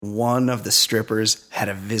one of the strippers had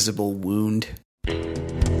a visible wound.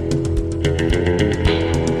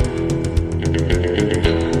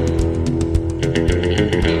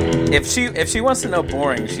 If she wants to know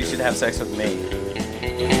boring, she should have sex with me.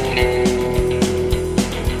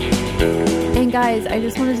 And guys, I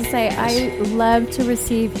just wanted to say I love to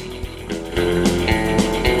receive.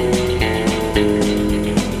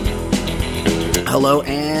 Hello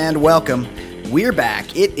and welcome. We're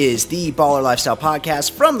back. It is the Baller Lifestyle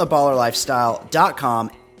Podcast from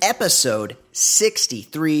theballerlifestyle.com, episode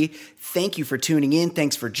 63. Thank you for tuning in.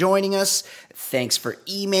 Thanks for joining us. Thanks for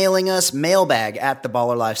emailing us,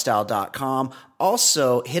 mailbag@theballerlifestyle.com.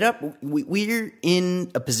 Also, hit up, we're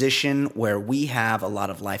in a position where we have a lot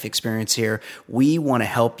of life experience here. We want to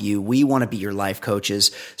help you. We want to be your life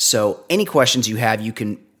coaches. So any questions you have, you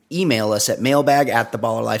can email us at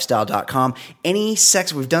mailbag@theballerlifestyle.com. Any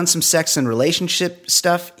sex, we've done some sex and relationship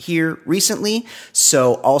stuff here recently,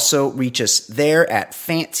 so also reach us there at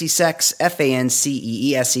Fancy Sex,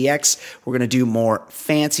 FANCEESEX. We're going to do more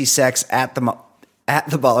fancy sex at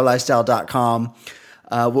theballerlifestyle.com.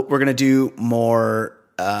 We're going to do more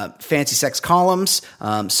fancy sex columns.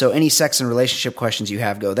 So any sex and relationship questions you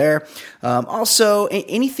have, go there. Also,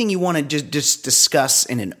 anything you want to just discuss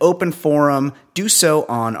in an open forum, do so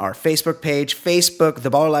on our Facebook page, Facebook, The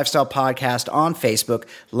Baller Lifestyle Podcast on Facebook.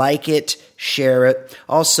 Like it, share it.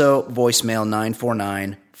 Also, voicemail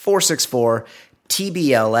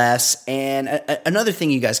 949-464-TBLS. And another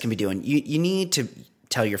thing you guys can be doing, you need to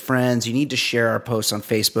tell your friends, you need to share our posts on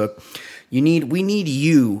Facebook. We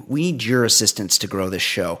need your assistance to grow this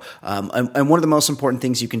show. And one of the most important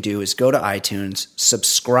things you can do is go to iTunes,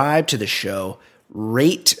 subscribe to the show,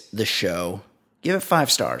 rate the show, give it 5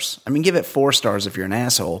 stars. I mean, give it 4 stars if you're an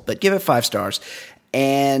asshole, but give it 5 stars.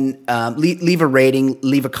 And leave a rating,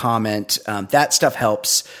 leave a comment. That stuff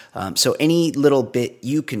helps. So any little bit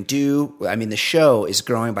you can do, I mean, the show is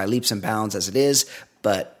growing by leaps and bounds as it is,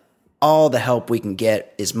 but all the help we can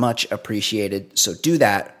get is much appreciated. So do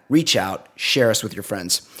that. Reach out, share us with your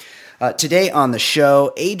friends. Today on the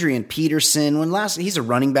show, Adrian Peterson. He's a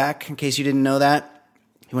running back, in case you didn't know that.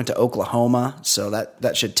 He went to Oklahoma, so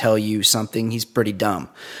that should tell you something. He's pretty dumb.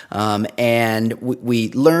 And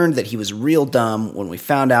we learned that he was real dumb when we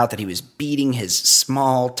found out that he was beating his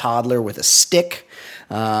small toddler with a stick.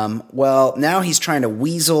 Well, now he's trying to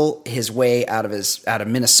weasel his way out of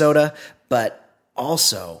Minnesota, but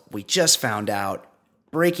also we just found out,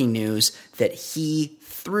 breaking news, that he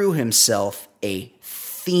threw himself a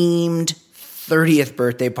themed 30th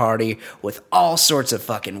birthday party with all sorts of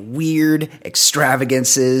fucking weird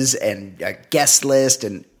extravagances and a guest list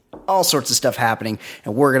and all sorts of stuff happening.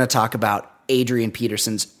 And we're going to talk about Adrian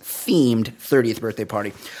Peterson's themed 30th birthday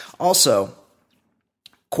party. Also,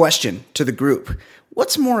 question to the group.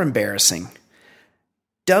 What's more embarrassing?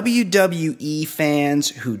 WWE fans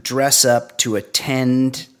who dress up to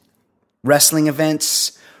attend wrestling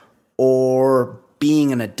events, or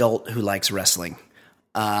being an adult who likes wrestling?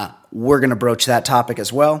 We're going to broach that topic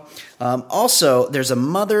as well. Also, there's a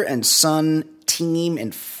mother and son team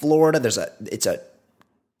in Florida. It's a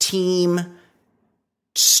team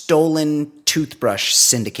stolen toothbrush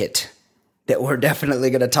syndicate that we're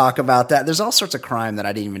definitely going to talk about. That there's all sorts of crime that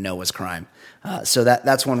I didn't even know was crime. So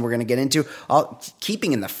that's one we're going to get into.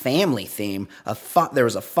 Keeping in the family theme, there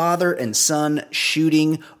was a father and son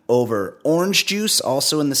shooting over orange juice,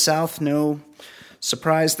 also in the South. No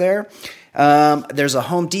surprise there. There's a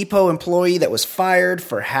Home Depot employee that was fired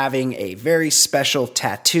for having a very special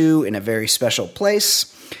tattoo in a very special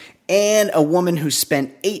place. And a woman who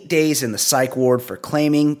spent 8 days in the psych ward for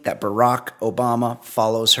claiming that Barack Obama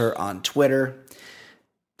follows her on Twitter.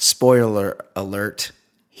 Spoiler alert,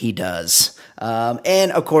 he does.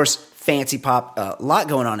 And of course, Fancy Pop, a lot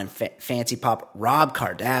going on in Fancy Pop. Rob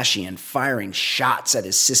Kardashian firing shots at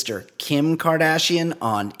his sister Kim Kardashian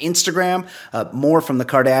on Instagram. More from the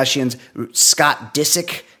Kardashians. Scott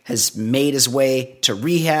Disick has made his way to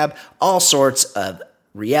rehab. All sorts of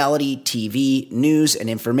reality TV news and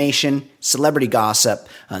information, celebrity gossip.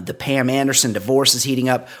 The Pam Anderson divorce is heating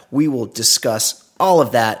up. We will discuss all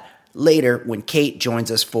of that later when Kate joins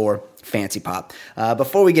us for Fancy Pop.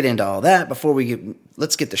 Before we get into all that,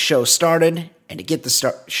 let's get the show started. And to get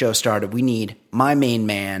the show started, we need my main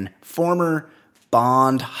man, former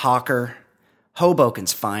bond hawker,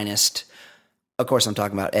 Hoboken's finest. Of course, I'm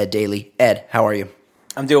talking about Ed Daly. Ed, how are you?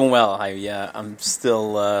 I'm doing well. I'm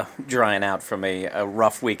still drying out from a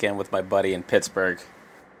rough weekend with my buddy in Pittsburgh.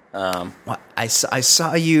 I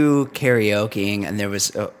saw you karaokeing, and there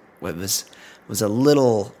was a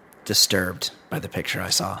little disturbed by the picture I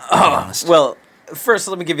saw. Oh, well, first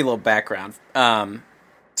let me give you a little background.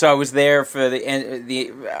 So I was there for the.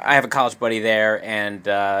 I have a college buddy there, and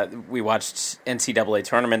we watched NCAA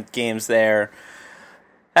tournament games there.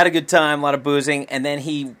 Had a good time, a lot of boozing, and then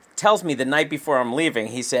he tells me the night before I'm leaving.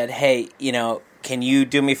 He said, "Hey, can you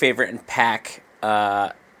do me a favor and pack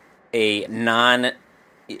a non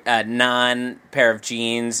pair of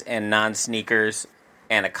jeans and non sneakers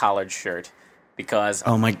and a collared shirt because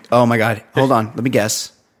oh my God, hold on, let me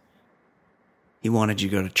guess. He wanted you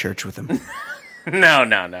to go to church with him." No.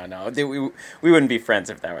 We wouldn't be friends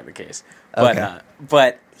if that were the case. But Okay.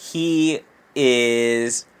 But he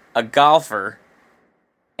is a golfer,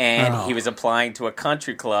 and he was applying to a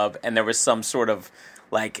country club, and there was some sort of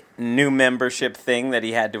like new membership thing that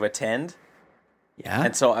he had to attend. Yeah.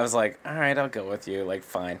 And so I was like, all right, I'll go with you. Like,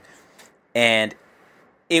 fine. And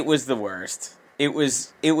it was the worst. It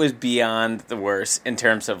was beyond the worst in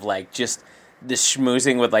terms of like just the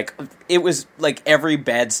schmoozing with like, it was like every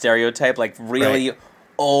bad stereotype, like really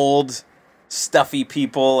old, stuffy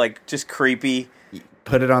people, like just creepy.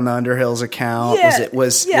 Put it on the Underhills account. Yeah,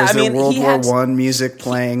 Was yeah, I there mean, World he War had- One music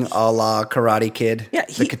playing a la Karate Kid? Yeah,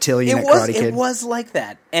 the cotillion at Karate Kid. It was like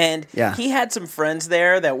that, and Yeah. he had some friends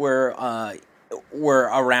there that were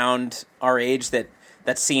around our age that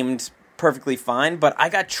seemed perfectly fine. But I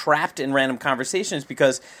got trapped in random conversations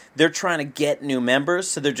because they're trying to get new members,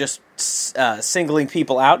 so they're just singling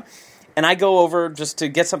people out. And I go over just to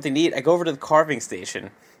get something to eat. I go over to the carving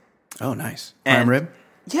station. Oh, nice. And- Prime rib.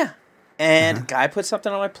 Yeah, and guy puts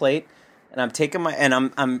something on my plate, and I'm taking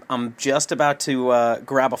I'm just about to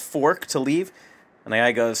grab a fork to leave, and the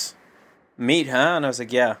guy goes, "Meat, huh?" And I was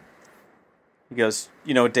like, "Yeah." He goes,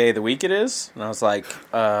 "You know what day of the week it is?" And I was like,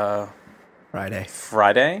 Friday.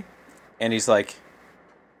 "Friday." And he's like,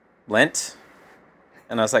 "Lent?"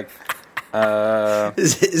 And I was like,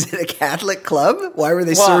 Is it a Catholic club? Why were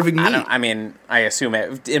they serving meat? I assume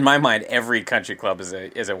in my mind every country club is a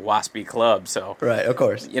waspy club, so Right, of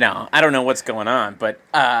course. I don't know what's going on, but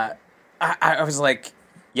I was like,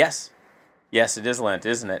 yes, it is Lent,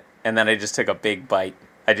 isn't it? And then I just took a big bite.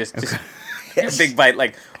 I just a big bite.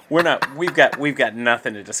 Like we've got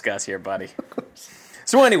nothing to discuss here, buddy.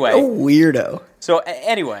 So anyway, Weirdo.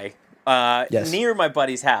 Anyway, Yes. near my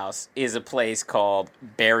buddy's house is a place called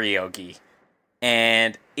Barrioki.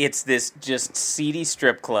 And it's this just seedy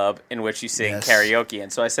strip club in which you sing Yes. karaoke.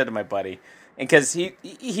 And so I said to my buddy, and because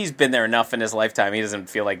he's been there enough in his lifetime, he doesn't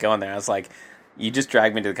feel like going there. I was like, you just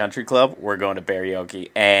dragged me to the country club, we're going to Barrioki.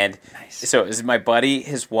 And so it was my buddy,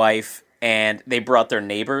 his wife, and they brought their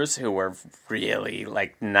neighbors who were really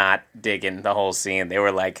like not digging the whole scene. They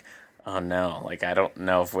were like, oh no, like I don't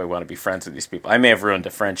know if we want to be friends with these people. I may have ruined a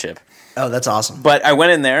friendship. Oh, that's awesome. But I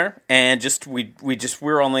went in there and we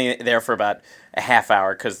were only there for about a half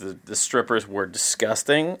hour because the strippers were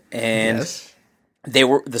disgusting, and Yes.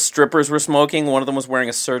 the strippers were smoking. One of them was wearing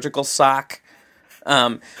a surgical sock.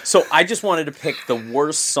 So I just wanted to pick the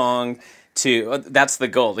worst song to. That's the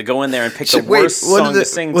goal, to go in there and pick the worst song to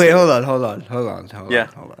sing. Wait, to. hold on. Yeah.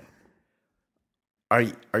 Hold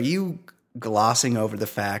on. Are you glossing over the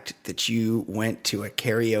fact that you went to a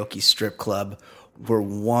karaoke strip club where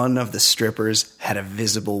one of the strippers had a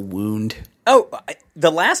visible wound? Oh,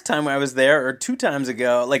 the last time I was there, or 2 times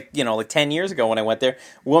ago, like 10 years ago when I went there,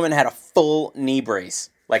 a woman had a full knee brace.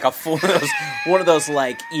 Like a full one of those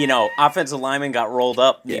like, offensive linemen got rolled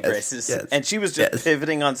up knee braces. Yes, and she was just yes.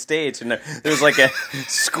 pivoting on stage, and there was like a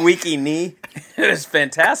squeaky knee. It was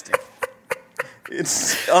fantastic.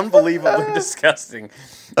 It's unbelievably disgusting.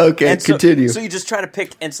 Okay, And so, continue. So you just try to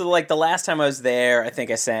pick, and so like the last time I was there, I think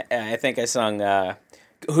I sung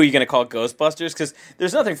Who Are You Gonna Call Ghostbusters? Because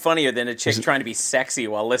there's nothing funnier than a chick trying to be sexy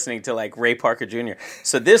while listening to like Ray Parker Jr.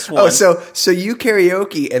 So this one, so you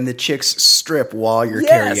karaoke and the chicks strip while you're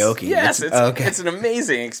karaoke. Yes, okay. it's an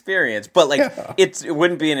amazing experience, but like it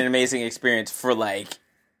wouldn't be an amazing experience for like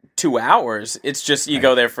 2 hours. It's just you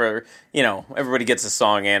go there for everybody gets a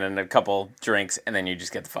song in and a couple drinks, and then you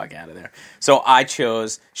just get the fuck out of there. So I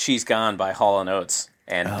chose "She's Gone" by Hall & Oates.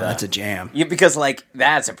 And That's a jam. Yeah, because like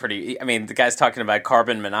that's a pretty. I mean, the guy's talking about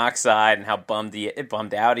carbon monoxide and how bummed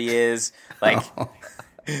out he is. Like,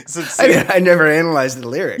 so I never analyzed the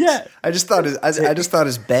lyrics. Yeah. I just thought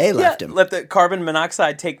his bae left him. let the carbon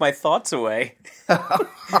monoxide take my thoughts away.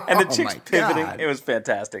 And the chick's my pivoting. God. It was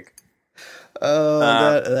fantastic. Oh,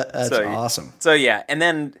 that's so- awesome. So yeah, and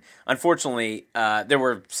then unfortunately, there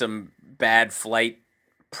were some bad flight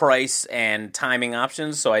price and timing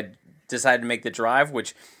options, so I decided to make the drive,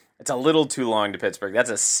 which it's a little too long to Pittsburgh. That's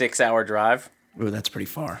a 6-hour drive. Ooh, that's pretty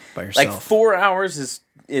far by yourself. Like 4 hours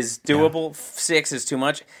is doable. 6 is too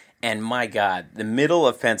much. And my God, the middle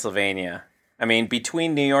of Pennsylvania. I mean,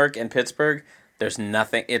 between New York and Pittsburgh, There's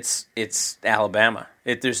nothing. It's Alabama.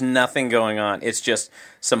 There's nothing going on. It's just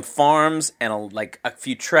some farms and a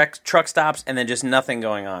few truck stops, and then just nothing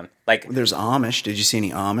going on. Like There's Amish. Did you see any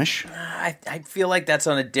Amish? I feel like that's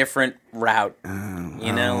on a different route.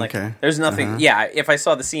 Okay. There's nothing. Yeah, if I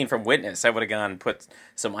saw the scene from Witness, I would have gone and put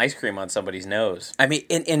some ice cream on somebody's nose. I mean,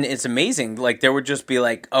 and it's amazing. Like there would just be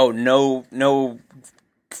like, oh, no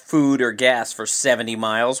food or gas for 70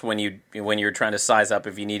 miles when you're trying to size up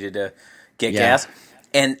if you needed to get gas.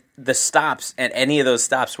 And the stops at any of those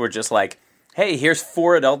stops were just like, hey, here's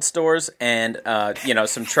 4 adult stores and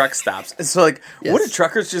some truck stops. And so what do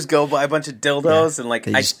truckers just go buy a bunch of dildos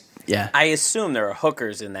and I assume there are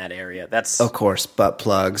hookers in that area. That's of course, butt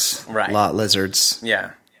plugs, right. Lot lizards.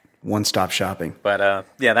 Yeah. One-stop shopping. But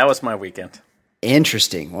that was my weekend.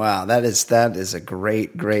 Interesting. Wow, that is a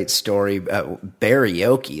great story.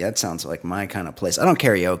 Karaoke. That sounds like my kind of place. I don't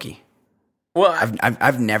karaoke. Well,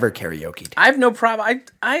 I've never karaoke'd. I have no problem.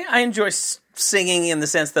 I enjoy singing in the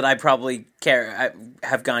sense that I probably I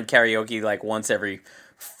have gone karaoke like once every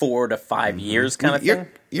 4 to 5 years, kind of thing.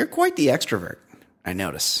 You're quite the extrovert, I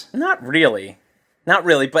notice. Not really,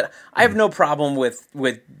 but I have no problem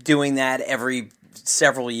with doing that every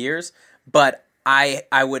several years. But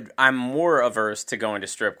I'm more averse to going to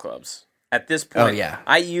strip clubs at this point. Oh yeah,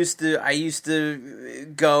 I used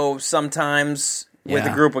to go sometimes with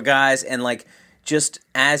a group of guys, and just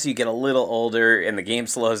as you get a little older and the game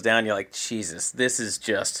slows down, you're like, Jesus, this is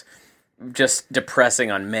just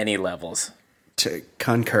depressing on many levels. To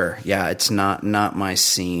concur. Yeah, it's not my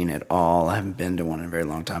scene at all. I haven't been to one in a very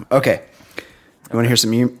long time. Okay. You want to hear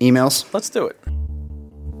some emails? Let's do it.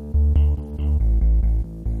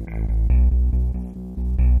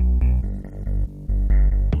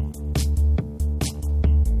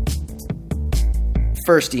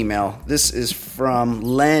 First email. This is from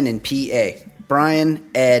Len in PA. Brian,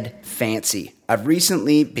 Ed, Fancy. I've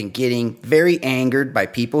recently been getting very angered by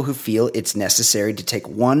people who feel it's necessary to take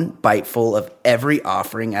one biteful of every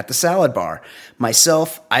offering at the salad bar.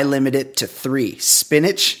 Myself, I limit it to 3: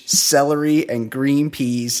 spinach, celery, and green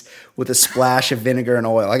peas with a splash of vinegar and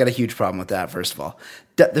oil. I got a huge problem with that, first of all.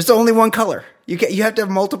 There's only one color. You have to have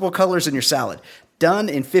multiple colors in your salad. Done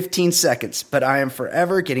in 15 seconds, but I am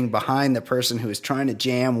forever getting behind the person who is trying to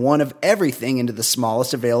jam one of everything into the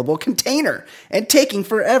smallest available container and taking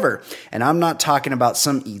forever. And I'm not talking about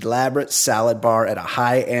some elaborate salad bar at a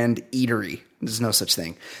high-end eatery. There's no such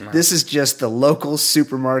thing. No. This is just the local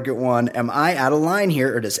supermarket one. Am I out of line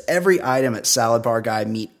here, or does every item at Salad Bar Guy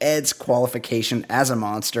meet Ed's qualification as a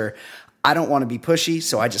monster? I don't want to be pushy,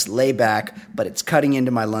 so I just lay back, but it's cutting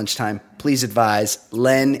into my lunchtime. Please advise.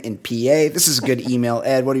 Len in PA. This is a good email.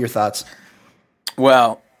 Ed, what are your thoughts?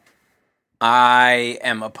 Well, I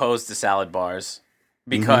am opposed to salad bars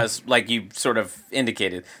because, like you sort of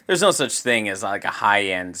indicated, there's no such thing as like a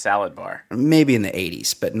high-end salad bar. Maybe in the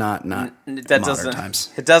 80s, but not modern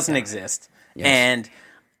times. It doesn't exist. Yes. And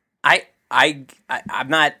I'm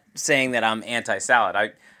not saying that I'm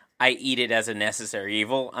anti-salad. I eat it as a necessary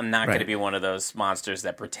evil. I'm not going to be one of those monsters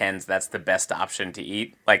that pretends that's the best option to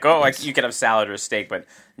eat. Like, you could have salad or a steak, but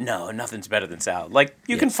no, nothing's better than salad. Like,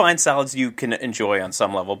 you can find salads you can enjoy on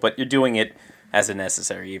some level, but you're doing it as a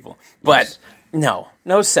necessary evil. But no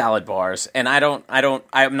salad bars. And I'm not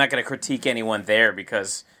going to critique anyone there,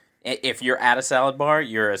 because if you're at a salad bar,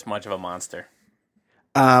 you're as much of a monster.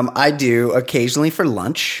 I do occasionally for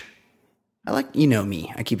lunch.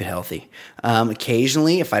 Me, I keep it healthy.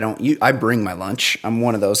 Occasionally, if I don't, I bring my lunch. I'm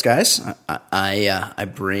one of those guys. I'm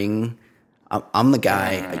the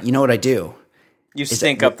guy. You know what I do? You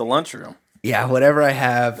stink up the lunchroom. Yeah, whatever I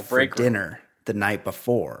have for dinner the night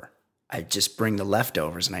before, I just bring the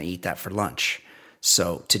leftovers and I eat that for lunch.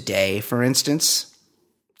 So today, for instance,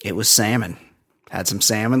 it was salmon. Had some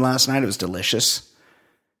salmon last night. It was delicious.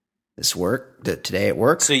 Today at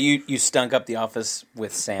work. So you stunk up the office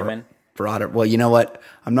with salmon? Well, you know what?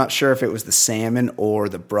 I'm not sure if it was the salmon or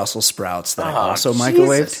the Brussels sprouts that I also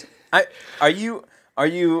microwaved. Are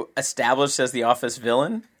you established as the office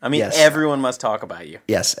villain? I mean, yes. Everyone must talk about you.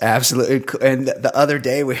 Yes, absolutely. And the other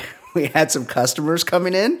day we had some customers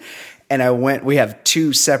coming in, and we have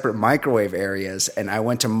 2 separate microwave areas, and I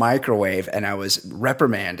went to microwave and I was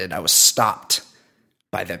reprimanded. I was stopped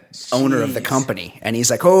by the owner of the company, and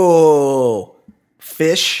he's like, "Oh,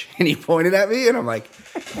 fish," and he pointed at me, and I'm like,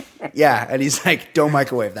 "Yeah," and he's like, "Don't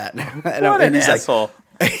microwave that." And he's asshole.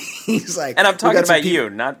 He's like, and I'm talking about you,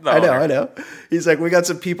 not the owner. I know. He's like, "We got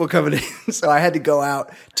some people coming in," so I had to go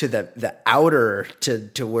out to the outer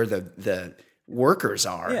to where the workers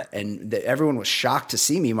are, and everyone was shocked to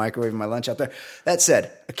see me microwaving my lunch out there. That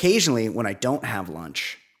said, occasionally when I don't have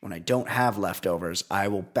lunch, when I don't have leftovers, I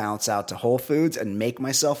will bounce out to Whole Foods and make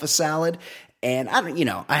myself a salad. And I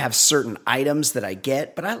don't, I have certain items that I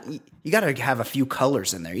get, but you got to have a few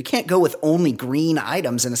colors in there. You can't go with only green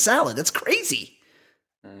items in a salad. That's crazy.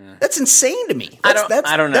 That's insane to me. I don't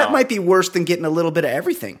know. That might be worse than getting a little bit of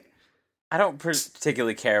everything. I don't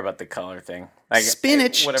particularly care about the color thing.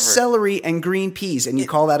 Spinach, celery, and green peas, and you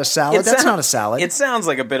call that a salad? That's not a salad. It sounds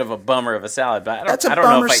like a bit of a bummer of a salad, but That's a I don't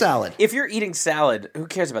bummer know if salad. If you're eating salad, who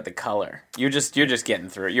cares about the color? You're just getting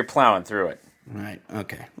through it. You're plowing through it. Right.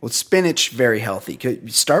 Okay. Well, spinach, very healthy.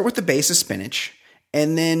 Start with the base of spinach,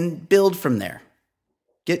 and then build from there.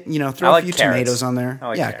 Throw a few tomatoes on there.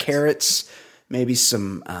 Carrots. Maybe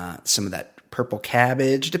some of that purple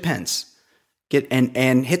cabbage. Depends.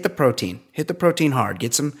 And hit the protein. Hit the protein hard.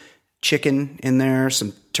 Get some chicken in there,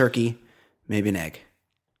 some turkey, maybe an egg,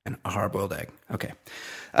 and a hard-boiled egg. Okay.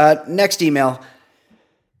 Next email.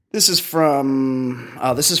 This is from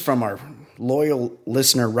our loyal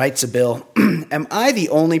listener, Writes a Bill. Am I the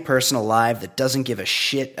only person alive that doesn't give a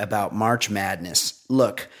shit about March Madness?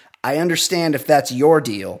 Look, I understand if that's your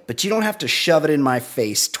deal, but you don't have to shove it in my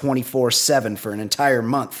face 24/7 for an entire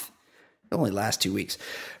month. It only lasts 2 weeks.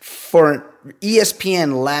 For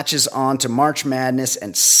ESPN latches on to March Madness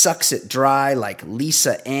and sucks it dry like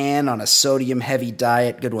Lisa Ann on a sodium-heavy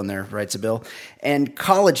diet. Good one there, Writes a Bill. And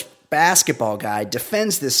college basketball guy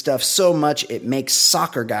defends this stuff so much it makes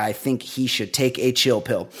soccer guy think he should take a chill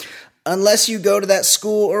pill. Unless you go to that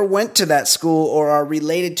school or went to that school or are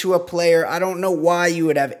related to a player, I don't know why you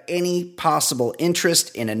would have any possible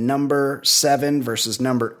interest in a number 7 versus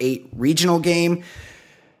number 8 regional game.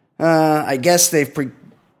 I guess they've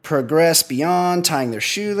progressed beyond tying their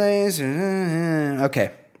shoelace.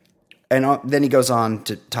 Okay. And then he goes on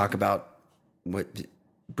to talk about what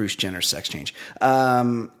Bruce Jenner's sex change.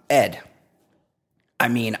 Ed, I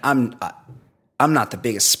mean, I'm not the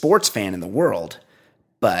biggest sports fan in the world,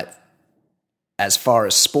 but as far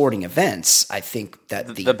as sporting events, I think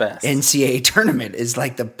that the best. NCAA tournament is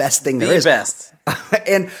like the best thing there is. The best.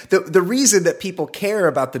 And the reason that people care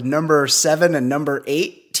about the number 7 and number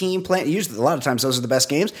 8 team playing, usually a lot of times those are the best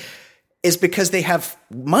games, is because they have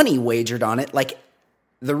money wagered on it. Like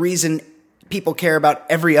the reason people care about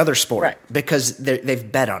every other sport, right? Because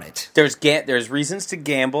they've bet on it. There's reasons to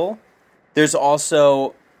gamble. There's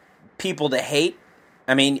also people to hate.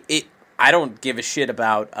 I mean, I don't give a shit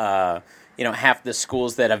about half the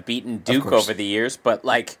schools that have beaten Duke over the years, but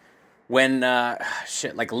like when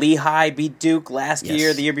like Lehigh beat Duke last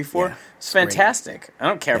year, the year before, it's fantastic. Great. I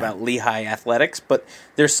don't care about Lehigh athletics, but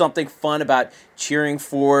there's something fun about cheering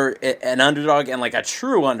for an underdog and like a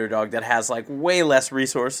true underdog that has like way less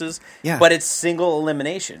resources, but it's single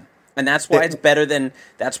elimination. And that's why it's better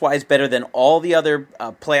than all the other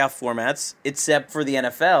playoff formats, except for the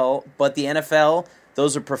NFL. But the NFL,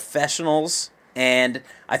 those are professionals. And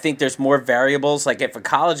I think there's more variables. Like if a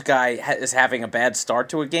college guy is having a bad start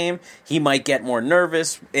to a game, he might get more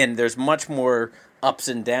nervous, and there's much more ups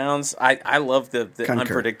and downs. I love the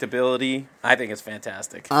unpredictability. I think it's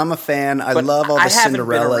fantastic. I'm a fan. I love all the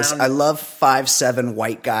Cinderellas. I love 5'7"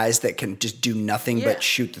 white guys that can just do nothing but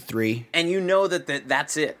shoot the three. And you know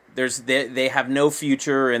that's it. They have no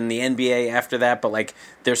future in the NBA after that. But like,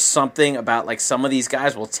 there's something about like some of these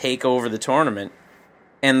guys will take over the tournament.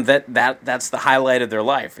 And that's the highlight of their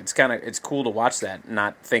life. It's cool to watch that, and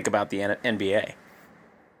not think about the NBA.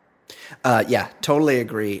 Yeah, totally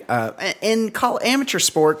agree. And amateur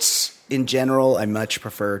sports in general, I much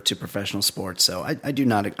prefer to professional sports. So I do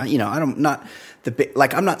not, I'm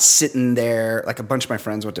not sitting there like a bunch of my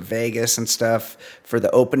friends went to Vegas and stuff for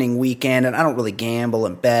the opening weekend, and I don't really gamble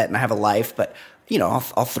and bet, and I have a life, but I'll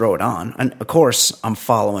throw it on. And of course, I'm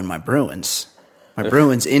following my Bruins. My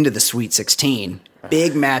Bruins into the Sweet 16.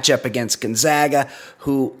 Big matchup against Gonzaga,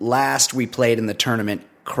 who last we played in the tournament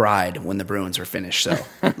cried when the Bruins were finished. So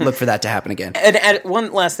look for that to happen again. And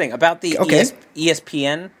one last thing about the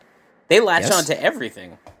ESPN, they latch on to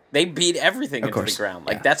everything. They beat everything into the ground.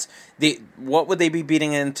 Like that's what would they be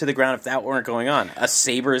beating into the ground if that weren't going on? A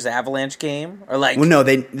Sabres Avalanche game or like? Well, no,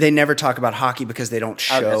 they never talk about hockey because they don't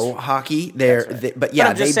show hockey. But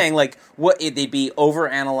I'm just saying, like, what they'd be over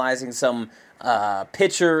analyzing some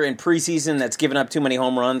pitcher in preseason that's given up too many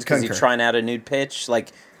home runs because he's trying out a new pitch.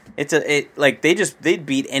 Like they'd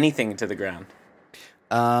beat anything to the ground.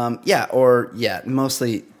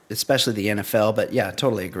 Mostly, especially the NFL. But yeah,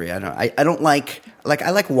 totally agree. I don't like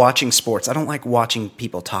I like watching sports. I don't like watching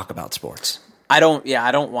people talk about sports. I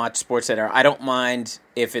don't watch Sports Center. I don't mind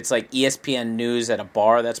if it's like ESPN News at a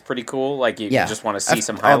bar. That's pretty cool. Like you just want to see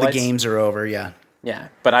some highlights. All the games are over. Yeah. Yeah,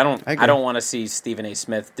 but I don't want to see Stephen A.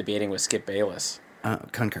 Smith debating with Skip Bayless.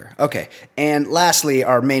 Concur. Okay. And lastly,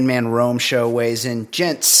 our main man Rome show weighs in.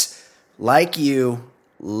 Gents, like you,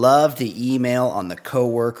 love the email on the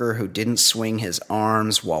coworker who didn't swing his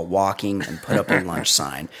arms while walking and put up a lunch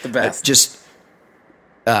sign. The best. Just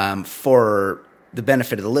for the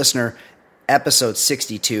benefit of the listener, episode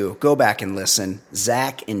 62, go back and listen.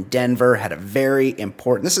 Zach in Denver had a very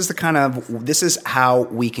important, this is how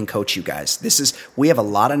we can coach you guys. We have a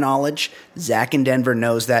lot of knowledge. Zach in Denver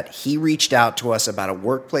knows that. He reached out to us about a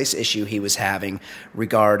workplace issue he was having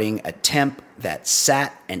regarding a temp that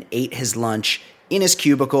sat and ate his lunch in his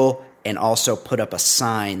cubicle and also put up a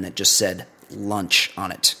sign that just said lunch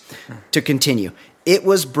on it. To continue, it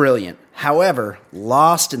was brilliant. However,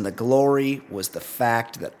 lost in the glory was the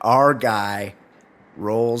fact that our guy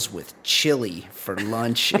rolls with chili for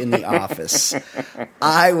lunch in the office.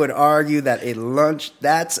 I would argue that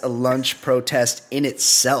that's a lunch protest in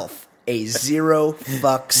itself. A zero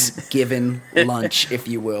fucks given lunch, if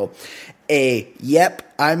you will.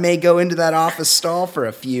 Yep, I may go into that office stall for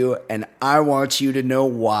a few, and I want you to know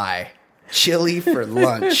why. Chili for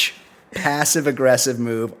lunch. Passive-aggressive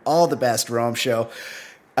move. All the best, Rome Show.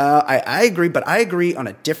 I agree, but I agree on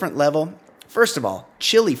a different level. First of all,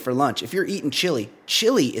 chili for lunch. If you're eating chili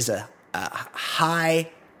is a high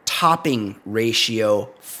topping ratio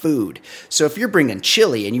food. So if you're bringing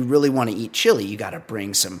chili and you really want to eat chili, you got to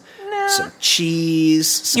bring some cheese,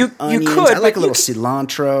 some onions. I like a little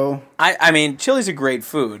cilantro. I mean, chili's a great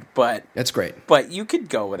food, but that's great. But you could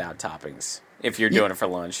go without toppings if you're doing it for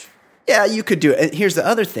lunch. Yeah, you could do it. And here's the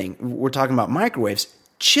other thing. We're talking about microwaves.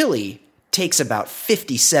 Chili takes about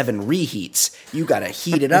 57 reheats. You got to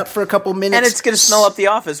heat it up for a couple minutes. And it's going to smell up the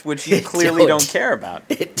office, which you clearly don't care about.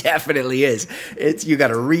 It definitely is. You got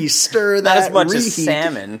to re-stir that. Not as much reheat. as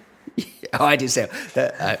salmon. Oh, I do say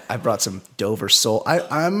I brought some Dover sole.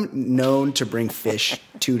 I'm known to bring fish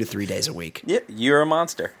 2 to 3 days a week. Yeah, you're a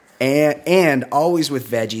monster. And always with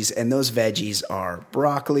veggies, and those veggies are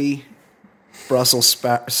broccoli, Brussels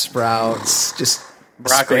sprouts, just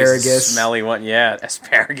broccoli, asparagus, smelly one. Yeah,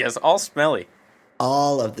 asparagus, all smelly.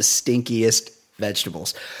 All of the stinkiest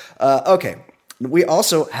vegetables. Okay. We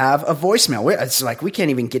also have a voicemail. It's like we can't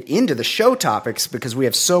even get into the show topics because we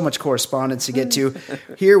have so much correspondence to get to.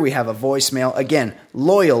 Here we have a voicemail. Again,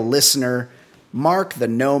 loyal listener, Mark the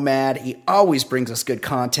Nomad. He always brings us good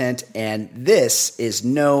content, and this is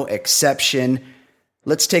no exception.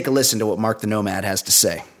 Let's take a listen to what Mark the Nomad has to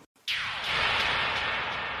say.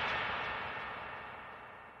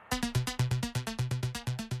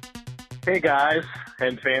 Hey guys,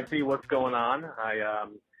 and Fancy, what's going on?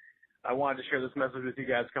 I wanted to share this message with you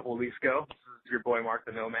guys a couple of weeks ago. This is your boy Mark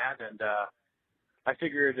the Nomad, and I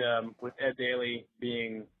figured with Ed Daly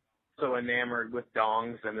being so enamored with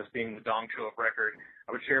dongs and this being the Dong Show of record,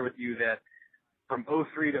 I would share with you that from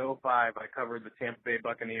 03 to 05, I covered the Tampa Bay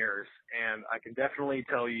Buccaneers, and I can definitely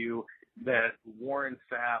tell you that Warren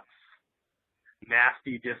Sapp's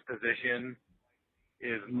nasty disposition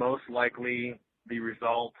is most likely the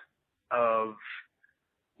result of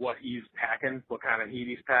what he's packing, what kind of heat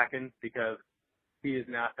he's packing, because he is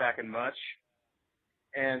not packing much.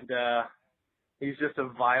 And he's just a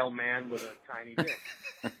vile man with a tiny dick.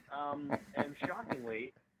 And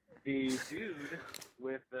shockingly, the dude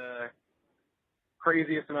with the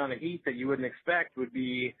craziest amount of heat that you wouldn't expect would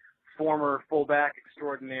be former fullback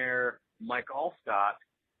extraordinaire Mike Allstott,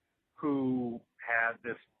 who had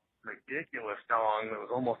this ridiculous dong that was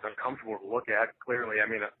almost uncomfortable to look at. Clearly, I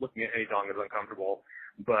mean, looking at any dong is uncomfortable,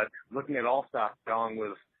 but looking at Allstott's dong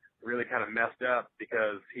was really kind of messed up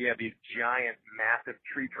because he had these giant, massive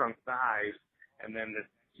tree trunk thighs and then this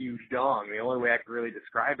huge dong. The only way I could really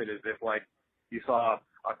describe it is if, like, you saw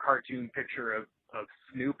a cartoon picture of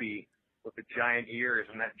Snoopy with the giant ears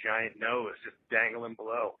and that giant nose just dangling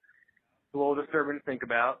below. It's a little disturbing to think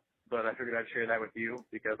about, but I figured I'd share that with you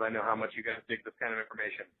because I know how much you guys dig this kind of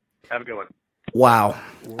information. Have a good one. Wow.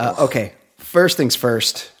 Okay. First things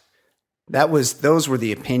first. Those were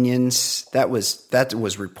the opinions. That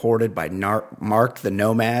was reported by Mark the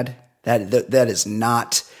Nomad. That is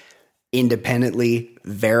not independently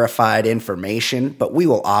verified information, but we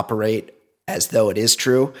will operate as though it is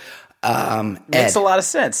true. Makes a lot of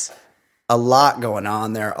sense. A lot going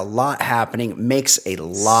on there, a lot happening, makes a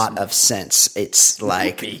lot of sense. It's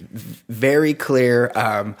like very clear.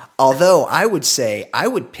 Although I would say I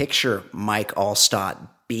would picture Mike Allstott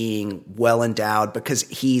being well endowed because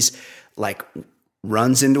he's like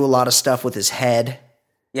runs into a lot of stuff with his head.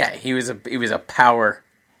 Yeah, he was a power.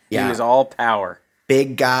 Yeah. He was all power.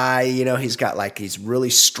 Big guy, he's really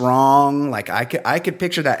strong. Like I could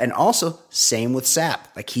picture that. And also same with Sapp.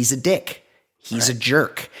 Like he's a dick. He's a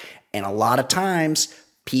jerk. And a lot of times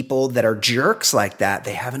people that are jerks like that,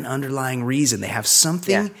 they have an underlying reason. They have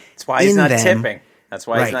something. That's why he's not them. tipping. That's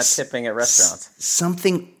why Right. he's not tipping at restaurants.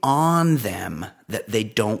 Something on them that they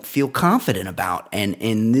don't feel confident about. And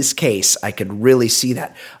in this case, I could really see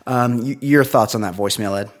that. Your thoughts on that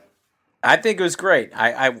voicemail, Ed? I think it was great.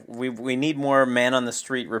 We need more man on the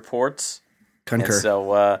street reports. Concur. And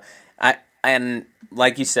so and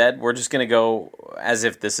like you said, we're just going to go as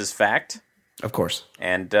if this is fact. Of course.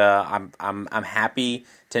 And I'm happy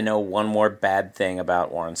to know one more bad thing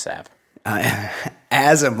about Warren Sapp.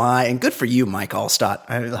 As am I, and good for you, Mike Allstott.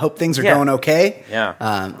 I hope things are going okay.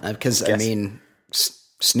 Yeah. Because I mean,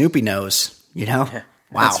 Snoopy knows. You know.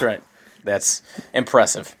 Wow. That's right. That's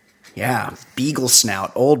impressive. Yeah, Beagle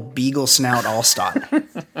Snout, old Beagle Snout Allstott.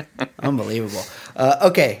 Unbelievable.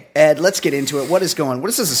 Okay, Ed, let's get into it. What is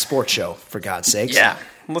this is a sports show, for God's sakes. Yeah,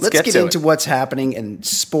 let's get to into it. what's happening in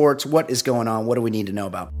sports. What is going on? What do we need to know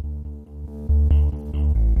about?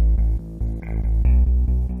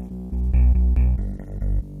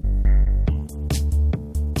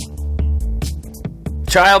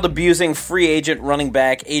 Child-abusing free agent running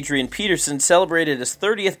back Adrian Peterson celebrated his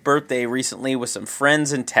 30th birthday recently with some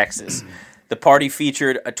friends in Texas. The party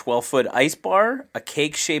featured a 12-foot ice bar, a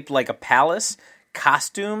cake shaped like a palace,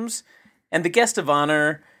 costumes, and the guest of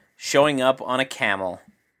honor showing up on a camel.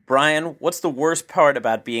 Brian, what's the worst part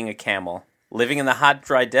about being a camel? Living in the hot,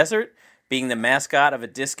 dry desert? Being the mascot of a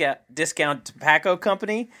discount tobacco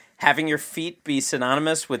company? Having your feet be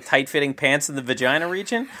synonymous with tight-fitting pants in the vagina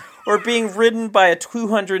region? Or being ridden by a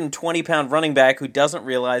 220-pound running back who doesn't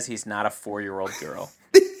realize he's not a 4-year-old girl?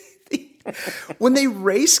 When they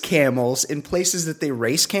race camels in places that they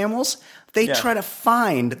race camels, they try to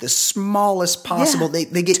find the smallest possible. They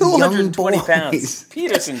get 220 young boys. pounds.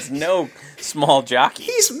 Peterson's no small jockey.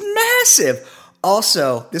 He's massive.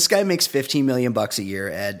 Also, this guy makes $15 million a year,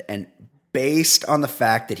 Ed, and based on the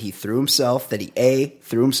fact that he threw himself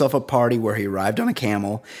a party where he arrived on a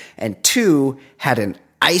camel, and 2, had an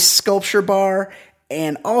ice sculpture bar,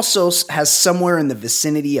 and also has somewhere in the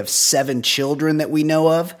vicinity of 7 children that we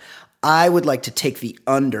know of, I would like to take the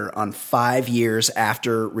under on 5 years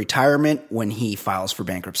after retirement when he files for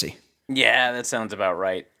bankruptcy. Yeah, that sounds about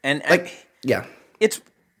right. And it's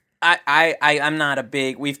I'm not a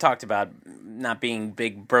big. We've talked about not being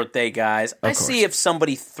big birthday guys. I see if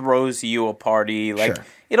somebody throws you a party, like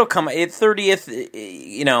it'll come at 30th.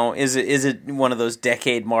 Is it one of those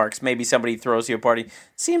decade marks? Maybe somebody throws you a party. It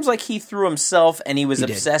seems like he threw himself, and he was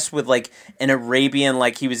obsessed with like an Arabian,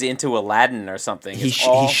 like he was into Aladdin or something. He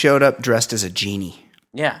showed up dressed as a genie.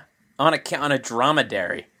 Yeah, on a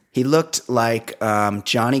dromedary. He looked like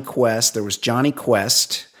Johnny Quest. There was Johnny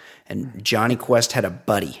Quest. And Johnny Quest had a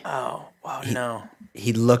buddy. Oh, wow, no.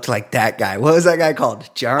 He looked like that guy. What was that guy called?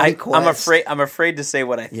 Johnny Quest? I'm afraid to say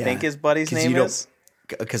what I think his buddy's name is.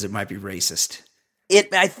 Because it might be racist.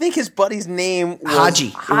 I think his buddy's name was Haji.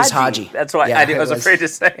 It was Haji. That's why I was afraid to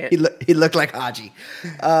say it. He looked like Haji.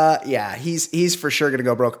 He's for sure going to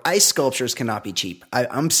go broke. Ice sculptures cannot be cheap.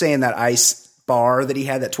 I'm saying that ice bar that he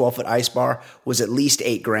had, that 12-foot ice bar, was at least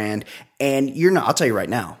 $8,000. And I'll tell you right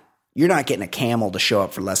now, you're not getting a camel to show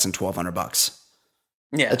up for less than $1,200.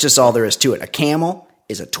 Yeah. That's just all there is to it. A camel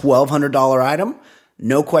is a $1,200 item.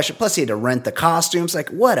 No question. Plus, he had to rent the costumes. Like,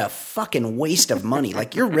 what a fucking waste of money.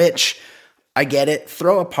 Like, you're rich. I get it.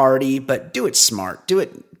 Throw a party, but do it smart. Do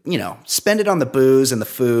it, spend it on the booze and the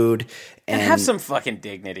food. And have some fucking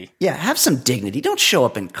dignity. Yeah, have some dignity. Don't show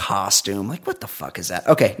up in costume. Like, what the fuck is that?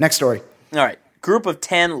 Okay, next story. All right. Group of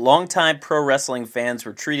 10 longtime pro wrestling fans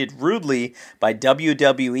were treated rudely by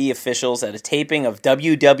WWE officials at a taping of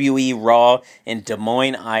WWE Raw in Des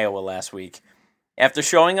Moines, Iowa last week. After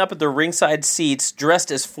showing up at their ringside seats dressed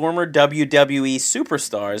as former WWE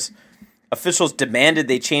superstars, officials demanded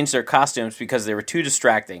they change their costumes because they were too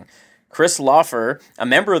distracting. Chris Lawfer, a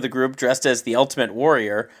member of the group dressed as the Ultimate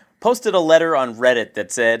Warrior, posted a letter on Reddit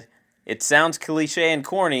that said, "It sounds cliche and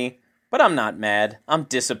corny, but I'm not mad. I'm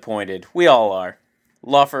disappointed. We all are."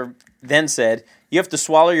 Lawfer then said, "You have to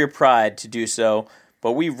swallow your pride to do so,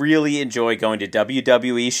 but we really enjoy going to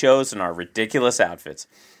WWE shows in our ridiculous outfits."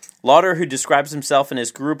 Lauder, who describes himself and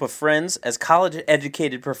his group of friends as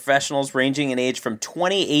college-educated professionals ranging in age from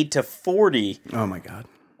 28 to 40. Oh, my God.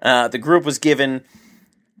 The group was given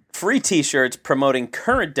free T-shirts promoting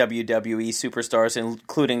current WWE superstars,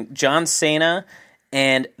 including John Cena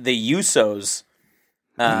and the Usos.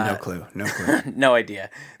 No clue. No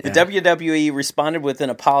idea. The WWE responded with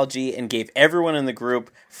an apology and gave everyone in the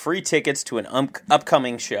group free tickets to an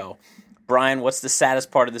upcoming show. Brian, what's the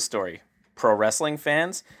saddest part of the story? Pro wrestling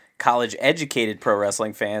fans college-educated pro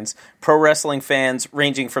wrestling fans, pro wrestling fans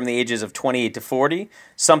ranging from the ages of 28 to 40,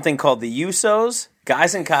 something called the Usos,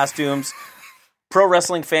 guys in costumes, pro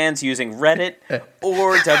wrestling fans using Reddit,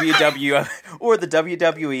 or the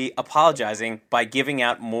WWE apologizing by giving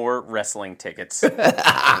out more wrestling tickets.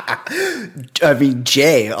 I mean,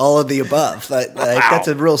 Jay, all of the above. That's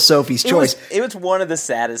a real Sophie's choice. It was one of the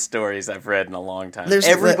saddest stories I've read in a long time. There's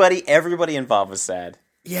Everybody involved was sad.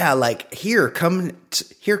 Yeah, like here, come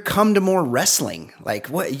to more wrestling. Like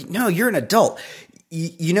what? No, you're an adult.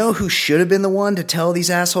 You know who should have been the one to tell these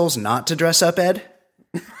assholes not to dress up, Ed?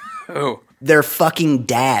 Who? Their fucking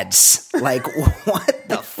dads. Like what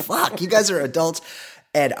the fuck? You guys are adults.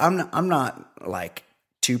 Ed, I'm not like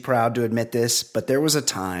too proud to admit this, but there was a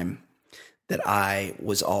time that I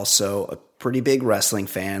was also a pretty big wrestling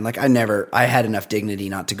fan. Like I had enough dignity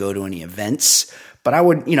not to go to any events, but I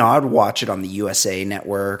would watch it on the USA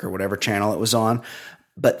Network or whatever channel it was on.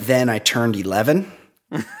 But then I turned 11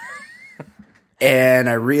 and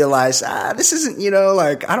I realized, this isn't,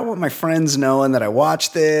 like I don't want my friends knowing that I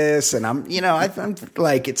watch this, and I'm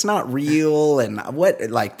like, it's not real, and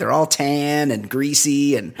they're all tan and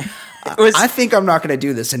greasy, and I think I'm not going to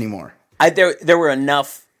do this anymore. There were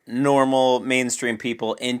enough normal mainstream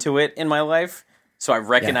people into it in my life, so I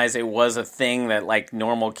recognized it was a thing that like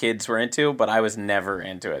normal kids were into, but I was never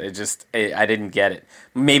into it. I didn't get it.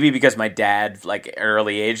 Maybe because my dad, like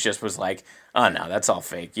early age, just was like, "Oh no, that's all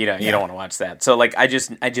fake. You don't want to watch that." So like I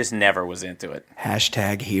just never was into it.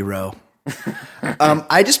 #hero.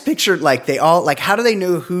 I just pictured like they all like, how do they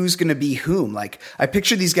know who's going to be whom? Like I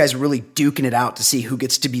picture these guys really duking it out to see who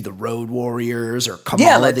gets to be the Road Warriors or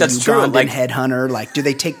Kamala the Ugandan headhunter. Like, do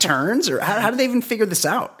they take turns, or how do they even figure this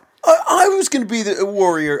out? I was going to be the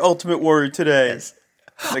warrior, ultimate warrior today. Yes.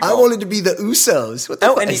 I wanted to be the Usos. What the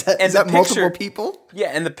fuck? Is that multiple people?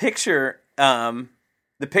 Yeah, and the picture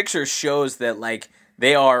shows that like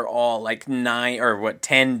they are all like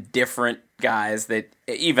 10 different guys that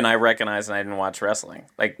even I recognize, and I didn't watch wrestling.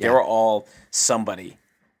 Like they were all somebody.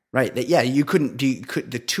 Right. You couldn't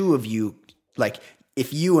the two of you, like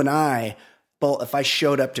if you and I, if I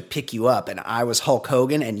showed up to pick you up and I was Hulk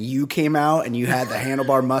Hogan and you came out and you had the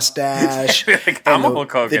handlebar mustache, like, I'm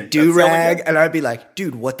Hulk Hogan, the do-rag, and I'd be like,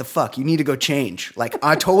 dude, what the fuck? You need to go change. Like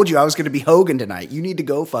I told you I was going to be Hogan tonight. You need to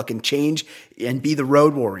go fucking change and be the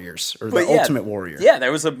Road Warriors or the Ultimate Warrior. Yeah,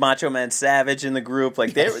 there was a Macho Man Savage in the group.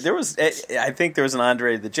 Like there was, I think there was an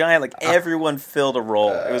Andre the Giant. Like everyone filled a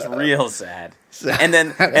role. It was real sad. And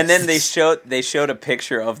then they showed a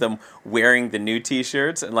picture of them wearing the new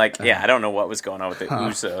T-shirts, and like I don't know what was going on with the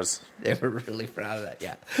Usos. They were really proud of that.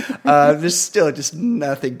 Yeah, there's still just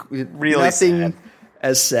nothing sad.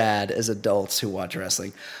 As sad as adults who watch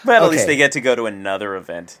wrestling. But at least they get to go to another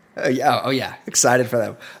event. Yeah, excited for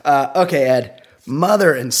them. Okay, Ed,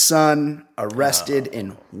 mother and son arrested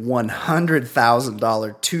in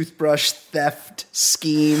 $100,000 toothbrush theft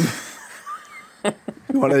scheme.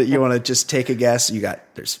 You want to just take a guess?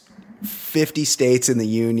 There's 50 states in the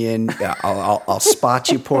union. I'll spot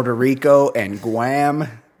you Puerto Rico and Guam,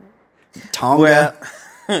 Tonga,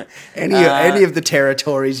 any of the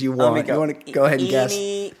territories you want. You want to go ahead and guess?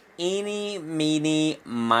 Eeny, meeny,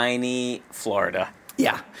 miny, Florida.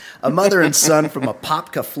 Yeah. A mother and son from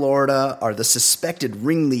Apopka, Florida are the suspected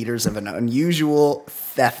ringleaders of an unusual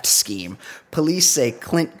theft scheme. Police say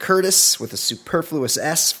Clint Curtis, with a superfluous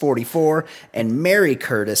S, 44, and Mary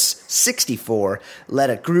Curtis, 64, led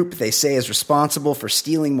a group they say is responsible for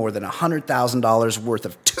stealing more than $100,000 worth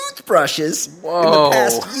of toothbrushes in the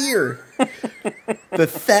past year. The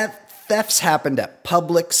thefts happened at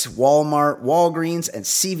Publix, Walmart, Walgreens, and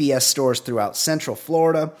CVS stores throughout Central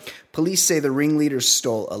Florida. Police say the ringleaders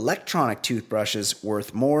stole electronic toothbrushes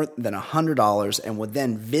worth more than $100 and would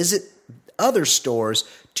then visit other stores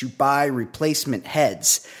to buy replacement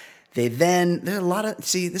heads.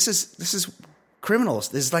 This is criminals.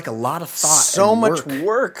 There's like a lot of thought. So much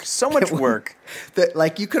work. That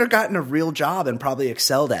like you could have gotten a real job and probably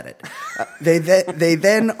excelled at it. They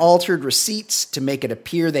then altered receipts to make it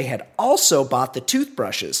appear they had also bought the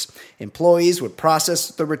toothbrushes. Employees would process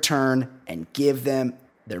the return and give them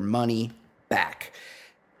their money back.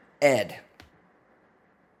 Ed,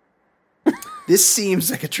 this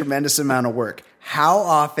seems like a tremendous amount of work. How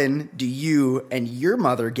often do you and your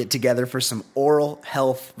mother get together for some oral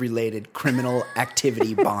health-related criminal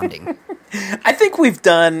activity bonding? I think we've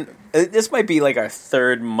done... This might be like our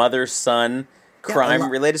third mother-son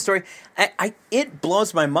crime-related story. It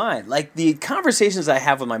blows my mind. Like, the conversations I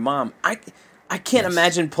have with my mom, I can't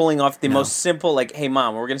imagine pulling off the most simple, like, hey,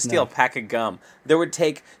 Mom, we're going to steal a pack of gum. There would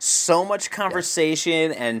take so much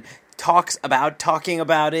conversation and talks about talking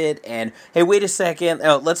about it, and hey, wait a second,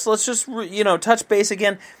 let's just touch base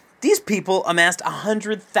again. These people amassed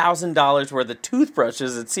 $100,000 worth of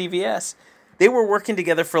toothbrushes at CVS. They were working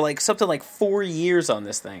together for something like 4 years on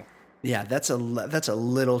this thing. Yeah, that's a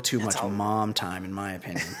little too much mom time, in my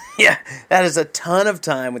opinion. Yeah, that is a ton of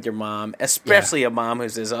time with your mom, especially a mom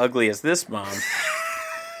who's as ugly as this mom.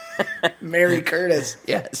 Mary Curtis,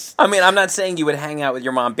 yes. I mean, I'm not saying you would hang out with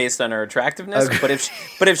your mom based on her attractiveness, Okay.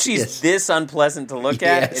 but if she's this unpleasant to look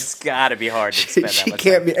at, it's got to be hard to spend that She much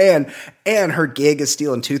can't time. be, and her gig is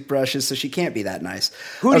stealing toothbrushes, so she can't be that nice.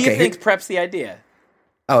 Who do you think preps the idea?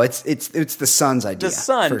 Oh, it's the son's idea. The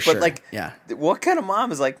son, for but sure. what kind of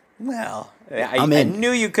mom is like? Well, I'm I in.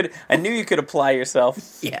 knew you could apply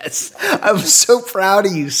yourself. Yes, I'm so proud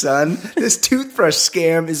of you, son. This toothbrush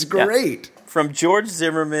scam is great. From George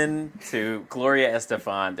Zimmerman to Gloria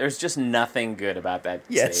Estefan, there's just nothing good about that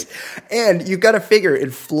Yes, state. and you got to figure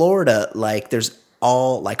in Florida, there's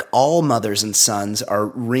all mothers and sons are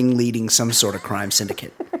ringleading some sort of crime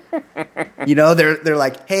syndicate. They're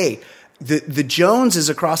like, hey, the Joneses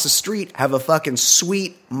across the street have a fucking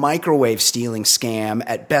sweet microwave stealing scam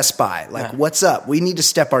at Best Buy. What's up? We need to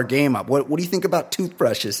step our game up. What do you think about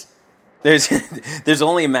toothbrushes? There's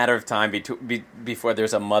only a matter of time before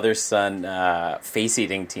there's a mother-son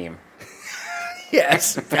face-eating team.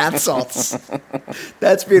 Yes, bath salts.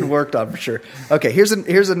 That's being worked on for sure. Okay, here's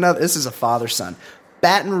another. This is a father-son.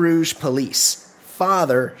 Baton Rouge police.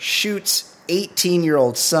 Father shoots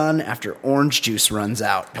 18-year-old son after orange juice runs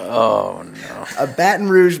out. Oh, no. A Baton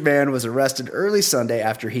Rouge man was arrested early Sunday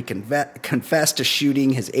after he confessed to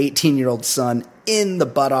shooting his 18-year-old son in the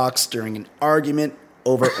buttocks during an argument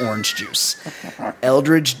over orange juice.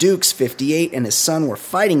 Eldridge Dukes, 58, and his son were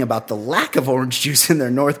fighting about the lack of orange juice in their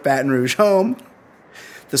North Baton Rouge home.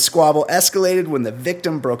 The squabble escalated when the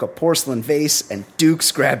victim broke a porcelain vase and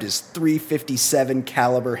Dukes grabbed his .357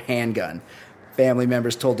 caliber handgun. Family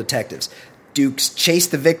members told detectives. Dukes chased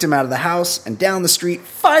the victim out of the house and down the street,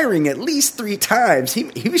 firing at least 3 times.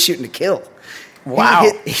 He was shooting to kill.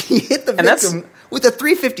 Wow. He hit the victim with a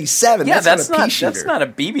 .357. Yeah, that's not a pea shooter. That's not a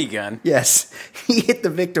BB gun. Yes. He hit the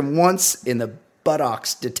victim once in the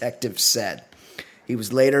buttocks, detectives said. He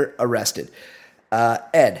was later arrested.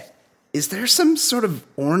 Ed, is there some sort of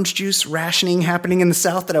orange juice rationing happening in the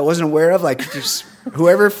South that I wasn't aware of? Just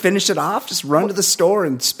whoever finished it off, just run to the store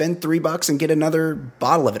and spend $3 and get another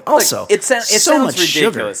bottle of it. Also, it so sounds much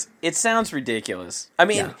ridiculous. Sugar. It sounds ridiculous. I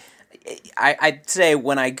mean, I'd say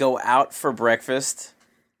when I go out for breakfast,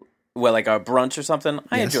 well, like a brunch or something,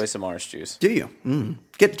 I enjoy some orange juice. Do you? Mm.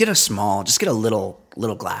 Get a small, just get a little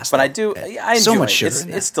glass. But I do. I enjoy so much it.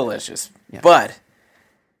 sugar. It's delicious. Yeah. But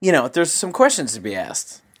there's some questions to be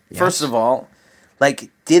asked. Yes. First of all,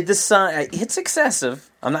 did the son? It's excessive.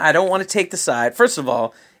 I don't want to take the side. First of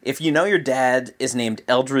all, if you know your dad is named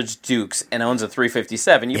Eldridge Dukes and owns a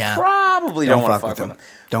 .357, you probably don't want to fuck with him.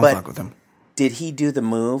 Don't fuck with him. Did he do the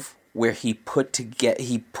move where he put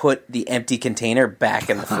the empty container back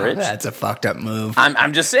in the fridge? That's a fucked up move.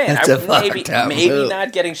 I'm just saying. Maybe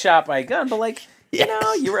not getting shot by a gun, but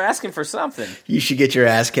you were asking for something. You should get your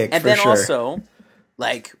ass kicked. And for then sure. also,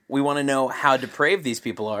 we want to know how depraved these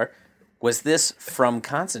people are. Was this from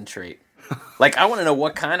concentrate? I want to know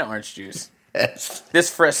what kind of orange juice. Yes.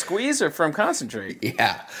 This fresh squeeze or from concentrate?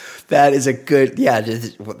 Yeah, that is a good. Yeah,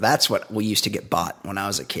 that's what we used to get bought when I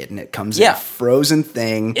was a kid, and it comes in a frozen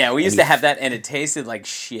thing. Yeah, we used to have that, and it tasted like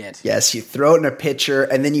shit. Yes, you throw it in a pitcher,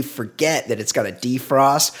 and then you forget that it's got a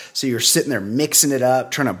defrost, so you're sitting there mixing it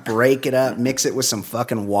up, trying to break it up, mix it with some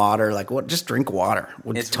fucking water. Just drink water.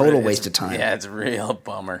 It's a total waste of time. Yeah, it's a real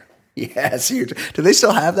bummer. Yes, do they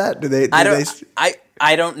still have that?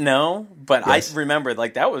 I don't know, but yes. I remember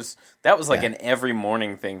that was an every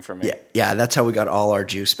morning thing for me. Yeah, that's how we got all our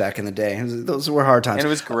juice back in the day. Those were hard times. And it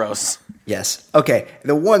was gross. Yes. Okay,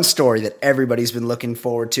 the one story that everybody's been looking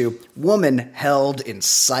forward to, woman held in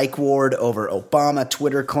psych ward over Obama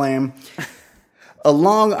Twitter claim. A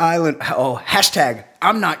Long Island, hashtag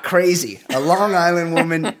I'm not crazy. A Long Island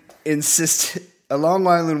woman's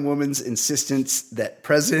insistence that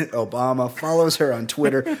President Obama follows her on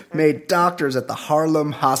Twitter made doctors at the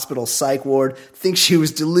Harlem Hospital psych ward think she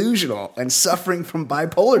was delusional and suffering from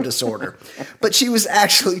bipolar disorder. But she was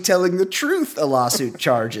actually telling the truth, a lawsuit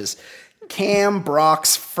charges. Cam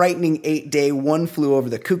Brock's frightening 8-day one flew over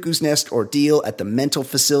the cuckoo's nest ordeal at the mental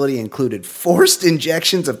facility included forced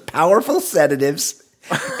injections of powerful sedatives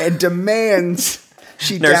and demands...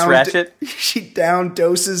 She downed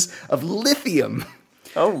doses of lithium.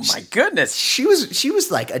 Oh my goodness. She was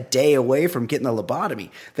like a day away from getting a lobotomy.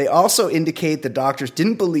 They also indicate the doctors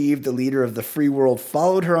didn't believe the leader of the free world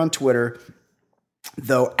followed her on Twitter.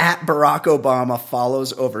 Though at Barack Obama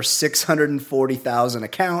follows over 640,000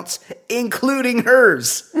 accounts, including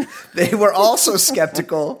hers. They were also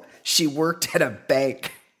skeptical she worked at a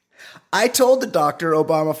bank. I told the doctor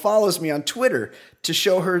Obama follows me on Twitter to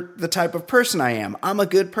show her the type of person I am. I'm a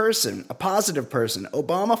good person, a positive person.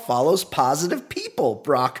 Obama follows positive people,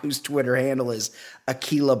 Brock, whose Twitter handle is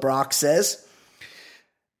Akila Brock, says.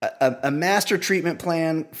 A master treatment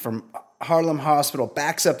plan from Harlem Hospital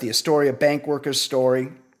backs up the Astoria bank worker's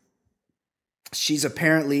story. She's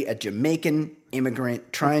apparently a Jamaican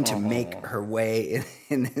immigrant trying to make her way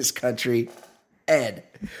in this country. Ed,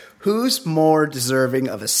 who's more deserving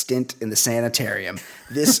of a stint in the sanitarium?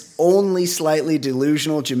 This only slightly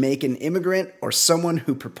delusional Jamaican immigrant or someone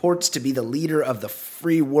who purports to be the leader of the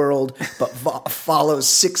free world but follows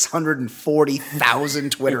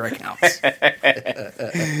 640,000 Twitter accounts?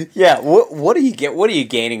 Yeah, what do you get? What are you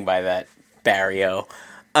gaining by that, Barrio?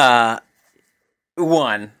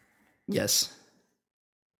 One, Yes.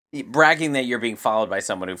 bragging that you're being followed by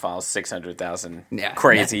someone who follows 600,000. Yeah,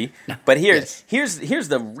 Crazy. no. But here's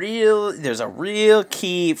the real. There's a real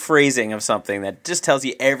key phrasing of something that just tells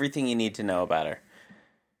you everything you need to know about her.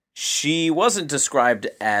 She wasn't described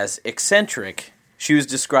as eccentric. She was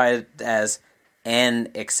described as an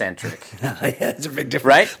eccentric. Yeah, it's a big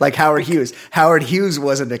difference. Right? Like Howard Hughes. Howard Hughes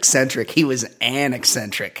wasn't eccentric. He was an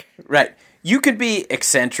eccentric. Right. You could be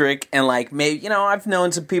eccentric and like maybe I've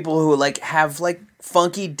known some people who like have like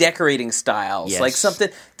funky decorating styles, Yes. like something.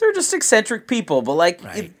 They're just eccentric people, but like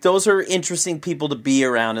Right. those are interesting people to be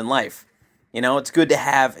around in life. It's good to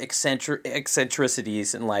have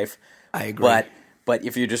eccentricities in life. I agree. But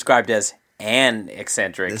if you're described as an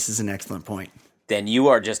eccentric, This is an excellent point. then you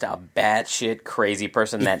are just a batshit crazy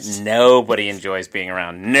person that nobody enjoys being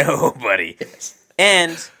around. Nobody. Yes.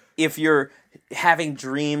 And if you're having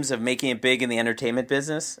dreams of making it big in the entertainment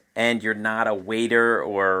business and you're not a waiter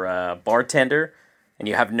or a bartender and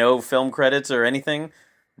you have no film credits or anything,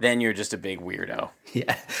 then you're just a big weirdo.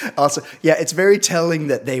 Yeah. Also, yeah, it's very telling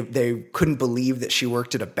that they couldn't believe that she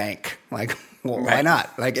worked at a bank. Like, well, why Right.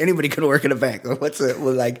 not? Like, anybody could work at a bank. What's it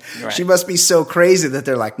like? Right. She must be so crazy that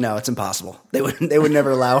they're like, no, it's impossible. They would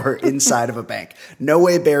never allow her inside of a bank. No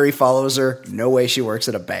way Barry follows her. No way she works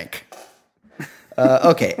at a bank.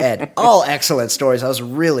 Okay, Ed, all excellent stories. I was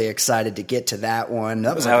really excited to get to that one.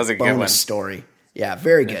 That was That was a good bonus one. story. Yeah,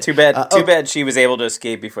 very good. Too bad she was able to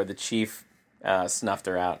escape before the chief snuffed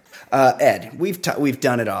her out. Ed, we've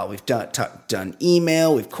done it all. We've done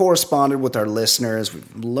email. We've corresponded with our listeners.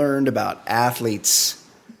 We've learned about athletes'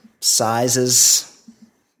 sizes,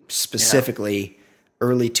 specifically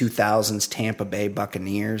early 2000s Tampa Bay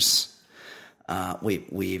Buccaneers.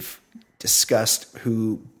 We've discussed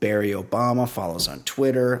who Barry Obama follows on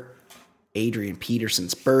Twitter. Adrian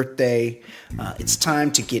Peterson's birthday. It's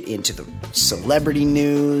time to get into the celebrity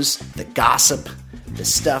news, the gossip, the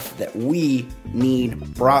stuff that we need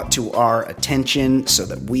brought to our attention so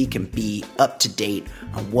that we can be up to date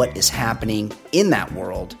on what is happening in that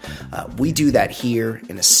world. We do that here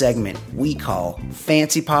in a segment we call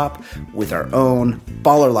Fancy Pop with our own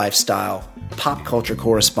baller lifestyle pop culture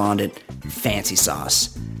correspondent, Fancy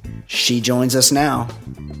Sauce. She joins us now,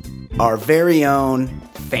 our very own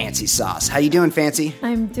Fancy Sauce. How you doing, Fancy?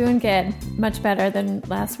 I'm doing good. Much better than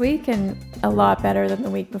last week and a lot better than the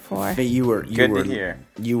week before. You were to hear.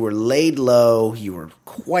 You were laid low. You were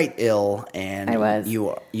quite ill, and I was. You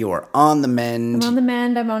are on the mend. I'm on the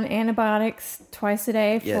mend. I'm on antibiotics twice a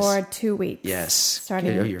day Yes. for 2 weeks. Yes,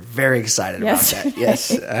 Starting You're very excited yesterday. about that.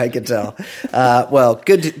 Yes, I can tell. Well,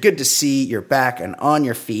 good to see you're back and on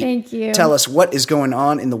your feet. Thank you. Tell us what is going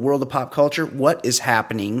on in the world of pop culture. What is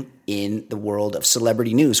happening in the world of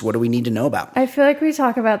celebrity news? What do we need to know about? I feel like we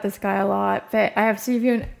talk about this guy a lot, but I have to give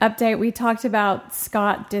you an update. We talked about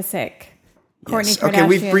Scott Disick, Kourtney Yes. Kardashian's Okay,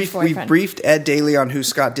 we've boyfriend. briefed Ed Daly on who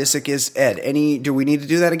Scott Disick is. Ed, do we need to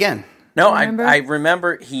do that again? No, Remember? I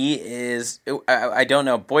remember he is, I don't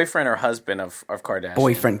know, boyfriend or husband of Kardashian.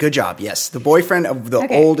 Boyfriend. Good job. Yes, the boyfriend of the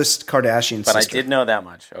Okay. oldest Kardashian But sister. I did know that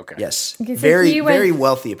much. Okay. Yes, Okay, so very he went- very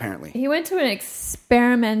wealthy apparently. He went to an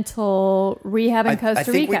experimental rehab in Costa I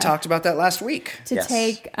think Rica we talked about that last week. to Yes.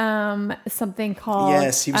 take something called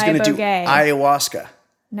Yes, he was going to do ibogaine. ayahuasca.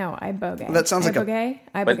 No, ibogaine. that sounds like a- ibogaine.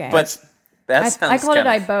 But Ibogaine. that I sounds called it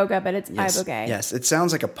kind of, iboga, but it's Yes, ibogaine. yes, it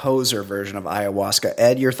sounds like a poser version of ayahuasca.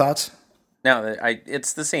 Ed, your thoughts? No,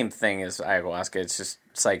 it's the same thing as ayahuasca. It's just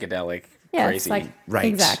psychedelic, Yeah, crazy. it's like Right,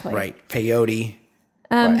 exactly right. Peyote,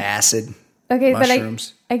 or acid. Okay,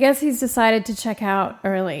 mushrooms. but I guess he's decided to check out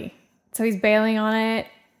early, so he's bailing on it,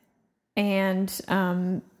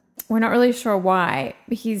 and we're not really sure why.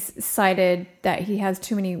 He's cited that he has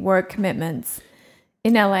too many work commitments,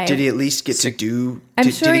 in LA. Did he at least get to do? I'm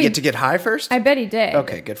Did sure he he- get to get high first? I bet he did.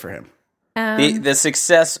 Okay, good for him. The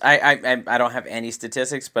success, I don't have any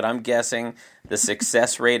statistics, but I'm guessing the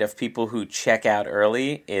success rate of people who check out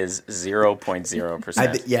early is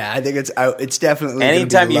 0.0%. Yeah, I think it's definitely gonna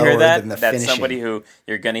Anytime be you lower hear than the that, that's finishing. somebody who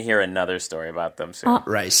you're going to hear another story about them soon.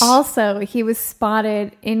 Rice. Also, he was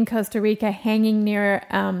spotted in Costa Rica hanging near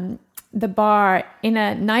the bar in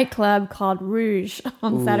a nightclub called Rouge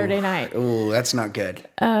on Saturday night. Ooh, that's not good.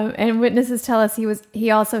 And witnesses tell us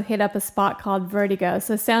he also hit up a spot called Vertigo.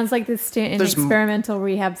 So it sounds like this stint in experimental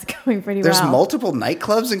rehab's going pretty There's well. multiple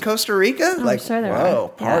nightclubs in Costa Rica. I'm sure there whoa, are.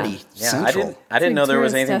 party Yeah, central. I didn't know there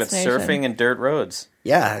was tourist anything but destination. surfing and dirt roads.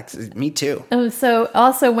 Yeah, me too. So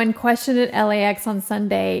also when questioned at LAX on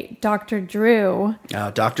Sunday, Dr. Drew,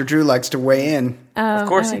 Dr. Drew likes to weigh in. Of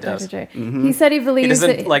course I he like does. Dr. Drew. He said he He believes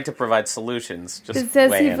doesn't that like to provide solutions. Just it says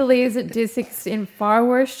weigh he in. believes that Disick's in far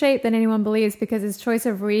worse shape than anyone believes because his choice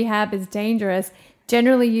of rehab is dangerous,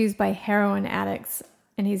 generally used by heroin addicts,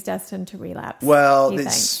 and he's destined to relapse. Well, he this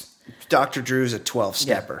thinks. Dr. Drew's a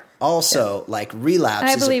 12-stepper. Also, like relapse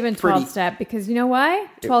I is believe a in pretty, 12-step because you know why?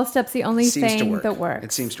 12-step's the only seems to thing work. that works.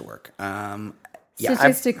 It seems to work. Yeah,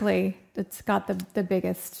 Statistically, it's got the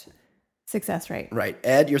biggest success rate. right.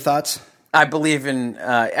 Ed, your thoughts? I believe in.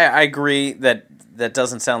 I agree that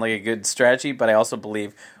doesn't sound like a good strategy, but I also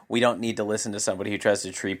believe we don't need to listen to somebody who tries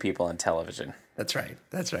to treat people on television. That's right.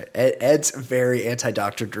 That's right. Ed's very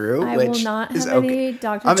anti-Dr. Drew. I which will not is have okay. any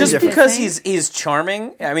Dr. I'm Drew Just indifferent. because he's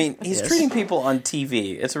charming, I mean, he's Yes. treating people on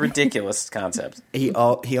TV. It's a ridiculous concept. He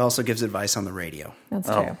also gives advice on the radio, That's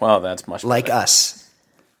Oh, true. well, that's much like better. us.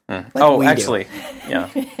 Like Oh, we do. actually, yeah.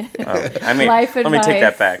 Oh, I mean, Life let me take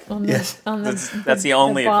that advice back. on the- Yes. on the- That's the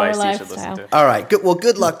only baller advice you should lifestyle. listen to. All right. Good. Well,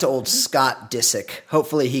 good luck to old Scott Disick.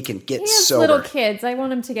 Hopefully, he can get He has sober. little kids. I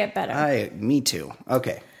want him to get better. Me too.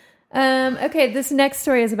 Okay. Okay, this next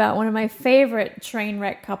story is about one of my favorite train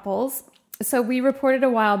wreck couples. So we reported a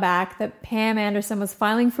while back that Pam Anderson was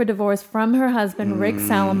filing for divorce from her husband, Rick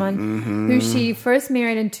Salomon, who she first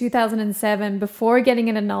married in 2007 before getting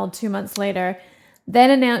it annulled 2 months later. Then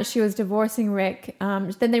announced she was divorcing Rick.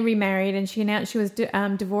 Then they remarried, and she announced she was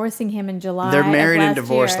divorcing him in July. They're married of and last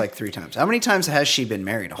divorced year. like 3 times. How many times has she been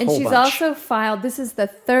married? A And whole she's bunch. also filed. This is the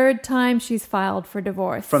third time she's filed for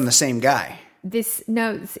divorce. From the same guy.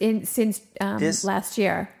 since This- last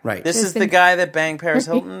year. Right. This There's is the been- guy that banged Paris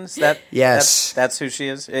Hilton? Is that Yes. That's who she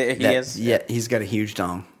is. He That- is. Yeah, he's got a huge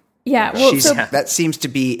dong. Yeah, well, She's, so that seems to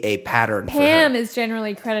be a pattern Pam for her. is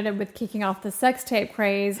generally credited with kicking off the sex tape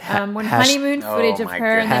craze. When hash- honeymoon footage of my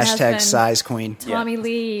her and her goodness. Hashtag husband size queen. Tommy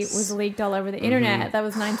Lee was leaked all over the internet. That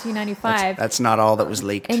was 1995. That's not all that was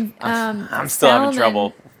leaked. And I'm still having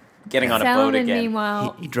trouble getting on a boat Salomon, again.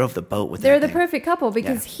 meanwhile, he drove the boat with they're that the thing. perfect couple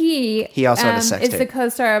because He also had a sex is tape. the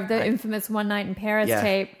co-star of the infamous One Night in Paris Yeah.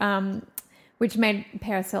 tape, which made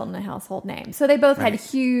Paris Hilton a household name. So they both had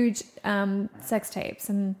huge sex tapes,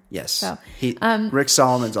 and Yes. So, Rick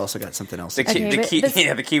Solomon's also got something else. The key, Okay,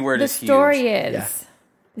 but the key word the is huge. story is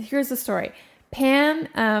here's the story. Pam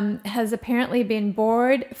has apparently been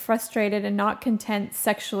bored, frustrated, and not content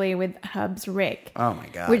sexually with Hub's Rick. Oh, my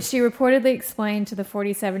God. Which she reportedly explained to the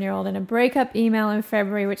 47-year-old in a breakup email in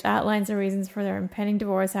February, which outlines the reasons for their impending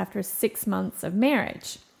divorce after 6 months of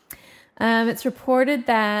marriage. It's reported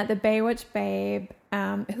that the Baywatch babe,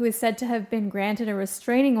 who is said to have been granted a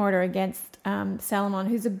restraining order against Salomon,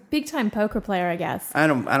 who's a big-time poker player, I guess, I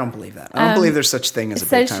don't believe that. I don't believe there's such thing as a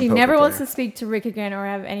says big-time she poker never player. wants to speak to Rick again or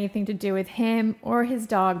have anything to do with him or his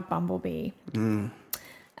dog Bumblebee. Bringing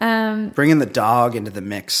the dog into the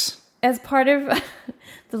mix. As part of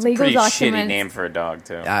the legal Pretty documents, shitty name for a dog,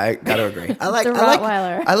 too. I gotta agree. I like The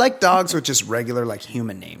Rottweiler. I like dogs with just regular like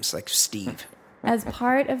human names, like Steve, as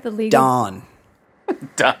part of the legal. Don.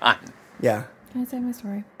 Don. Yeah, Can I say my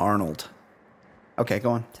story? Arnold. Okay,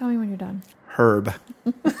 go on. Tell me when you're done. Herb.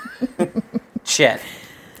 Chet.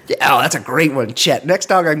 Yeah, oh, that's a great one. Chet. Next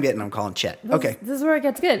dog I'm getting, I'm calling Chet. Okay. This is where it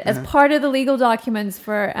gets good. As part of the legal documents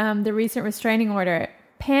for the recent restraining order,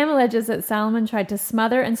 Pam alleges that Salomon tried to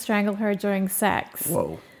smother and strangle her during sex.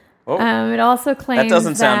 Whoa. It also claims That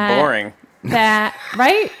doesn't sound boring. That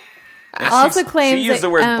right? Also claims She used that,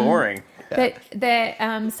 the word boring.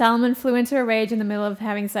 That Salomon flew into a rage in the middle of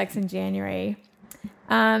having sex in January,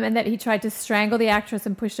 and that he tried to strangle the actress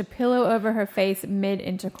and pushed a pillow over her face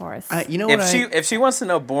mid-intercourse. You know what? If she wants to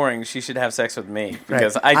know boring, she should have sex with me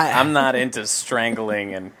because Right. I'm not into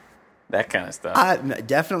strangling and that kind of stuff.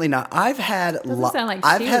 Definitely not. I've had sound like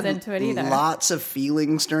I've she had was into it either. lots of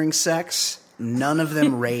feelings during sex. None of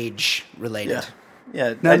them rage related.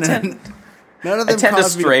 Yeah, No, I no, tend, no, none of them I tend to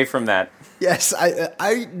cause me stray from that. Yes,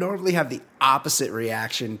 I normally have the opposite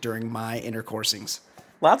reaction during my intercoursings.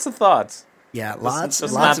 Lots of thoughts. Yeah, lots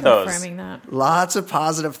just lots not those. Confirming that. lots of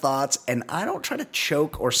positive thoughts, and I don't try to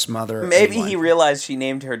choke or smother. Maybe anyone. he realized she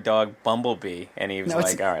named her dog Bumblebee, and he was No,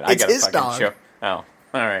 it's- like, "All right, I it's gotta his fucking dog. show." Oh, all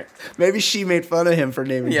right. Maybe she made fun of him for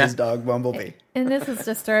naming Yeah. his dog Bumblebee. And this is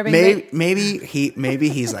disturbing. Maybe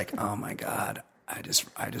he's like, oh my god, I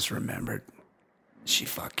just remembered she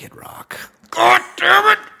fucked Kid Rock. God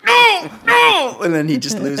damn it, no. And then he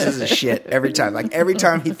just loses his shit every time. Like every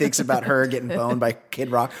time he thinks about her getting boned by Kid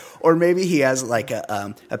Rock, or maybe he has like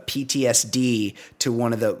a PTSD to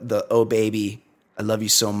one of the "Oh Baby, I Love You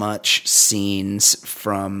So Much" scenes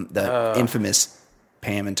from the infamous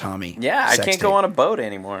Pam and Tommy. Yeah, I sex can't tape. go on a boat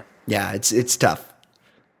anymore. Yeah, it's tough.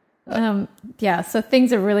 Yeah, so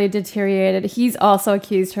things have really deteriorated. He's also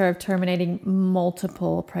accused her of terminating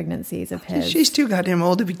multiple pregnancies of his. She's too goddamn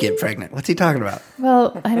old to get pregnant. What's he talking about?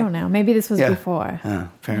 Well, I don't know. Maybe this was Yeah. before.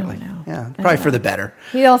 Apparently. I don't know. Yeah, I probably don't for know. the better.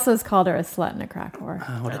 He also has called her a slut and a crack whore.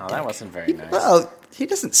 No, that wasn't very nice. Well, he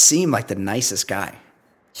doesn't seem like the nicest guy.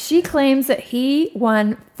 She claims that he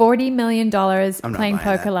won $40 million I'm not playing buying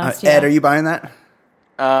poker that. last year. Ed, are you buying that?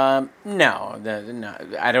 No,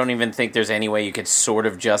 I don't even think there's any way you could sort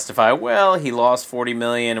of justify. Well, he lost 40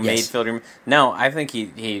 million and made Yes. 50. No, I think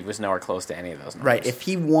he was nowhere close to any of those numbers. Right. If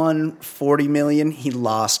he won 40 million, he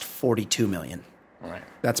lost 42 million. Right.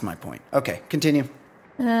 That's my point. Okay, continue.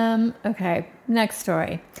 Okay, next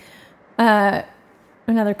story.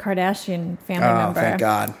 Another Kardashian family Oh, member. thank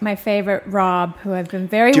God. My favorite, Rob, who I've been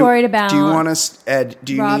very worried about. Do you want us, Ed?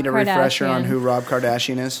 Do you Rob need a refresher on Kardashian. who Rob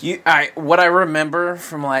Kardashian is? What I remember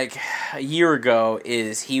from like a year ago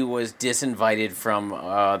is he was disinvited from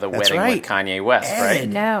the wedding right. with Kanye West, Ed. right?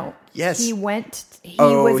 No. Yes. He went. He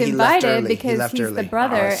Oh, was he left invited early. He because left he's early. the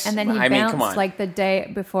brother, Oh, and then he I mean, come bounced on. like the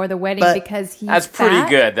day before the wedding But because he's That's pretty fat.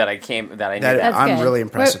 good that I knew that. That's I'm good. really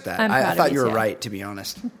impressed with that. I'm proud I of thought you you were too. right, to be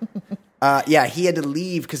honest. Yeah, he had to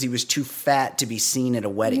leave because he was too fat to be seen at a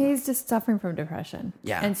wedding. He's just suffering from depression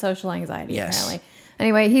Yeah. and social anxiety, Yes. apparently.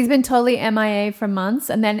 Anyway, he's been totally MIA for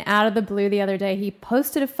months, and then out of the blue the other day, he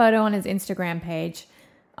posted a photo on his Instagram page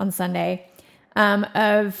on Sunday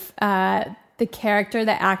of the character,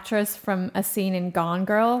 the actress from a scene in Gone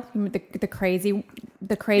Girl, the crazy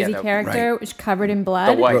character, right. which covered in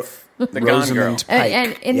blood. The wife, the Gone Girl. Rosamund Pike.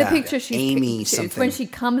 And in Yeah. the picture, she's Amy it's something. when she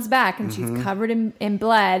comes back and she's covered in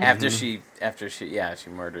blood After she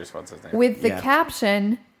murders what's his name? with the Yeah.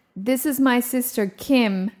 caption, "This is my sister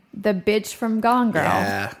Kim, the bitch from Gone Girl."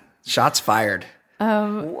 Yeah, shots fired.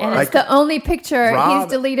 And Like, it's the only picture. Rob-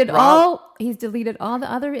 he's deleted Rob- all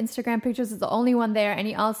the other Instagram pictures. It's the only one there, and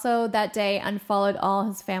he also that day unfollowed all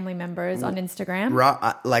his family members on Instagram.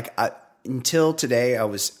 Until today, I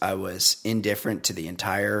was indifferent to the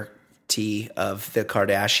entirety of the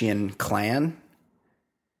Kardashian clan.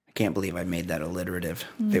 I can't believe I made that alliterative.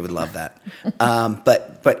 They would love that.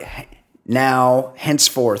 But now,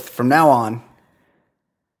 henceforth, from now on,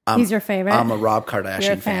 He's your favorite. I'm a Rob You're a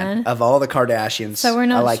Kardashian fan. of all the Kardashians. So we're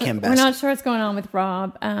not. I like sure, him best. We're not sure what's going on with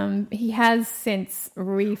Rob. He has since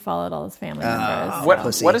refollowed all his family members.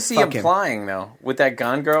 Pussy. What is he Fuck him. implying though with that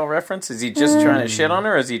Gone Girl reference? Is he just trying to shit on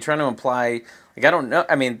her? Or is he trying to imply? Like I don't know.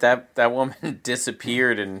 I mean that woman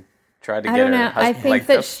disappeared and tried to I get don't her know. I husband. think like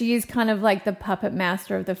that she's kind of like the puppet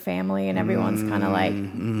master of the family, and everyone's kind of like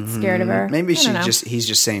scared of her. Maybe I don't know. he's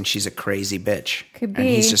just saying she's a crazy bitch. Could And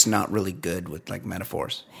he's be. just not really good with like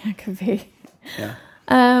metaphors. It could be. Yeah.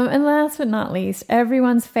 And last but not least,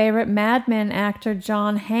 everyone's favorite Mad Men actor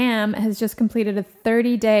John Hamm has just completed a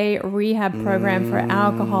 30-day rehab program for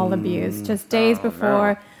alcohol abuse. Just days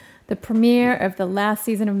before the premiere of the last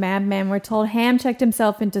season of Mad Men, we're told Hamm checked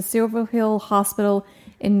himself into Silver Hill Hospital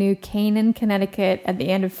in New Canaan, Connecticut at the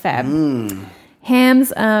end of Feb.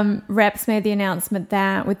 Hamm's reps made the announcement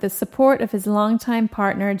that with the support of his longtime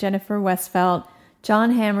partner, Jennifer Westfeldt,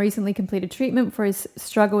 John Hamm recently completed treatment for his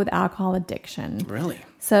struggle with alcohol addiction. Really?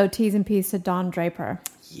 So T's and P's to Don Draper.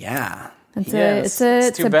 Yeah. it's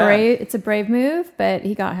too bad. It's a brave move, but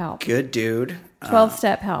he got help. Good dude.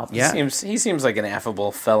 12-step help. Yeah. he seems like an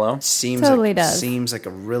affable fellow. Totally does. Seems like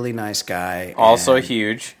a really nice guy. Also and,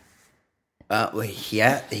 huge.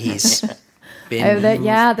 he's been.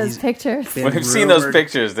 Those pictures. been We've seen those rumored-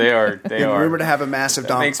 pictures. They are Been rumored to have a massive That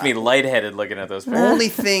dom. makes me lightheaded looking at those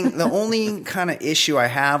pictures. The only kind of issue I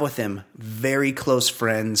have with him, very close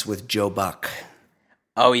friends with Joe Buck.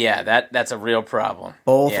 Oh yeah, that's a real problem.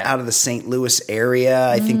 Both Yeah. out of the St. Louis area.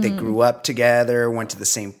 I think they grew up together, went to the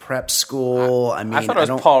same prep school. I mean, I thought it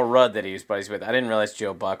was Paul Rudd that he was buddies with. I didn't realize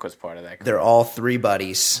Joe Buck was part of that group. They're all three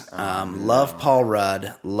buddies. Love Paul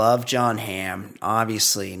Rudd. Love John Hamm.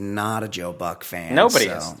 Obviously, not a Joe Buck fan. Nobody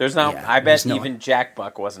so, is. There's no. yeah, I bet there's no- even Jack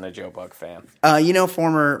Buck wasn't a Joe Buck fan.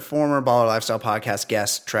 Former Baller Lifestyle podcast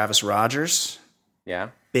guest Travis Rogers, Yeah.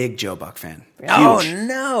 big Joe Buck fan. Oh Huge.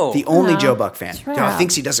 no. The only No, Joe Buck fan. Trav.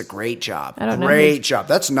 Thinks he does a great job. I don't know Great job.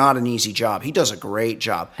 That's not an easy job. He does a great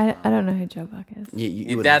job. I don't know who Joe Buck is.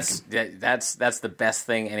 You would like him. that's the best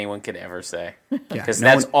thing anyone could ever say. Yeah, Because no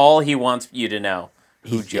that's one- all he wants you to know.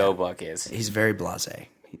 Who Joe Buck is. He's very blasé.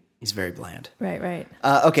 He's very bland. Right.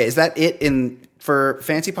 Okay, is that it for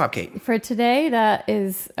Fancy Pop, Kate? For today, that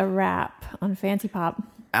is a wrap on Fancy Pop.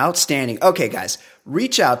 Outstanding. Okay, guys,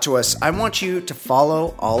 reach out to us. I want you to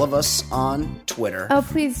follow all of us on Twitter. Oh,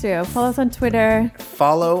 please do. Follow us on Twitter.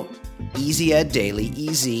 Follow Easy Ed Daily,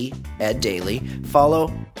 Easy Ed Daily.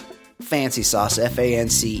 Follow Fancy Sauce,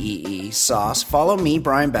 FANCEE Sauce. Follow me,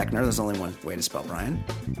 Brian Beckner. There's only one way to spell Brian.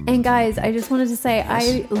 And guys, I just wanted to say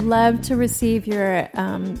I love to receive your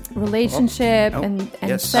relationship and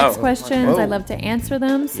yes. sex Oh, questions. oh. I love to answer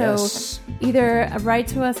them. So Yes. either write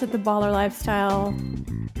to us at the Baller Lifestyle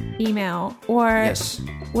email, or Yes.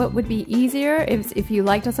 what would be easier if you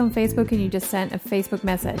liked us on Facebook and you just sent a Facebook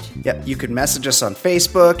message. Yep, you can message us on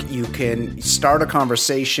Facebook. You can start a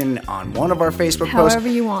conversation on one of our Facebook posts. However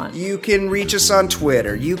you want. You can reach us on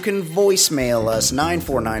Twitter. You can voicemail us,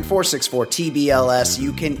 949-464-TBLS.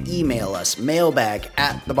 You can email us,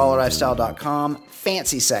 mailbag@theballerlifestyle.com,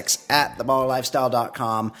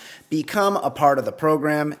 fancysex@theballerlifestyle.com. Become a part of the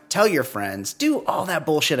program. Tell your friends. Do all that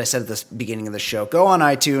bullshit I said at the beginning of the show. Go on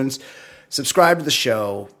iTunes. Subscribe to the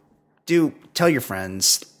show. Tell your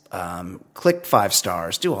friends. Click 5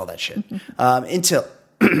 stars. Do all that shit. Until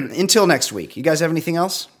next week. You guys have anything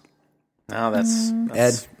else? No, that's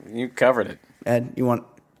you covered it. Ed, you want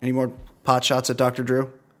any more pot shots at Dr.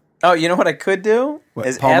 Drew? Oh, you know what I could do? What,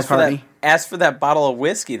 Is Paul McCartney? ask for that bottle of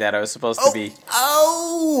whiskey that I was supposed to be.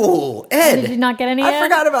 Oh, Ed. Did you not get any I yet?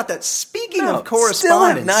 forgot about that. Speaking No, of correspondence, still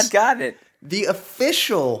have not got it. the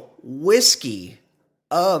official whiskey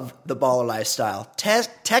of the Baller Lifestyle,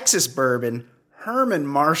 Texas Bourbon, Herman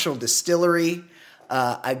Marshall Distillery.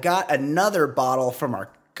 I got another bottle from our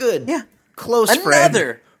good, close friend.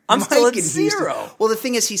 Another. I'm still at in Houston. 0. Well, the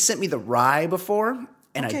thing is, he sent me the rye before,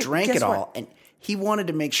 and I Okay, drank guess it all. what? And he wanted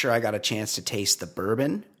to make sure I got a chance to taste the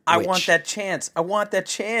bourbon. I which- want that chance. I want that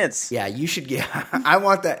chance. Yeah, you should get. I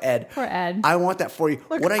want that, Ed. Poor Ed. I want that for you.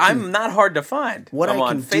 Look, what I can, I'm not hard to find. what I'm I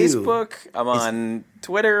on can do Facebook. I'm on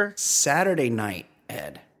Twitter. Saturday night,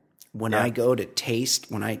 Ed, when Yeah. I go to taste,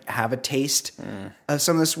 when I have a taste of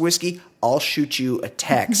some of this whiskey, I'll shoot you a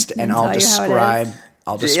text and I'll Tell you how it describe. is.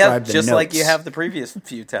 I'll describe the just notes. like you have the previous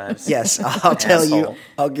few times. Yes, I'll tell you. Asshole.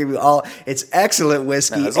 I'll give you all. It's excellent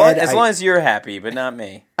whiskey. As long, Ed, as long as you're happy, but not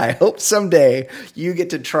me. I hope someday you get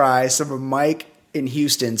to try some of Mike in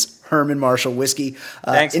Houston's Herman Marshall whiskey.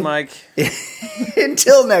 Thanks, Mike.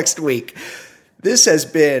 Until next week, this has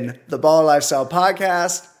been the Baller Lifestyle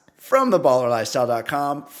Podcast from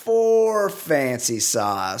theballerlifestyle.com for Fancy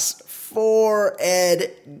Sauce, for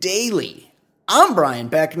Ed Daly. I'm Brian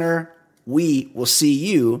Beckner. We will see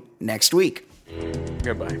you next week.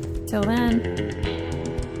 Goodbye. Till then.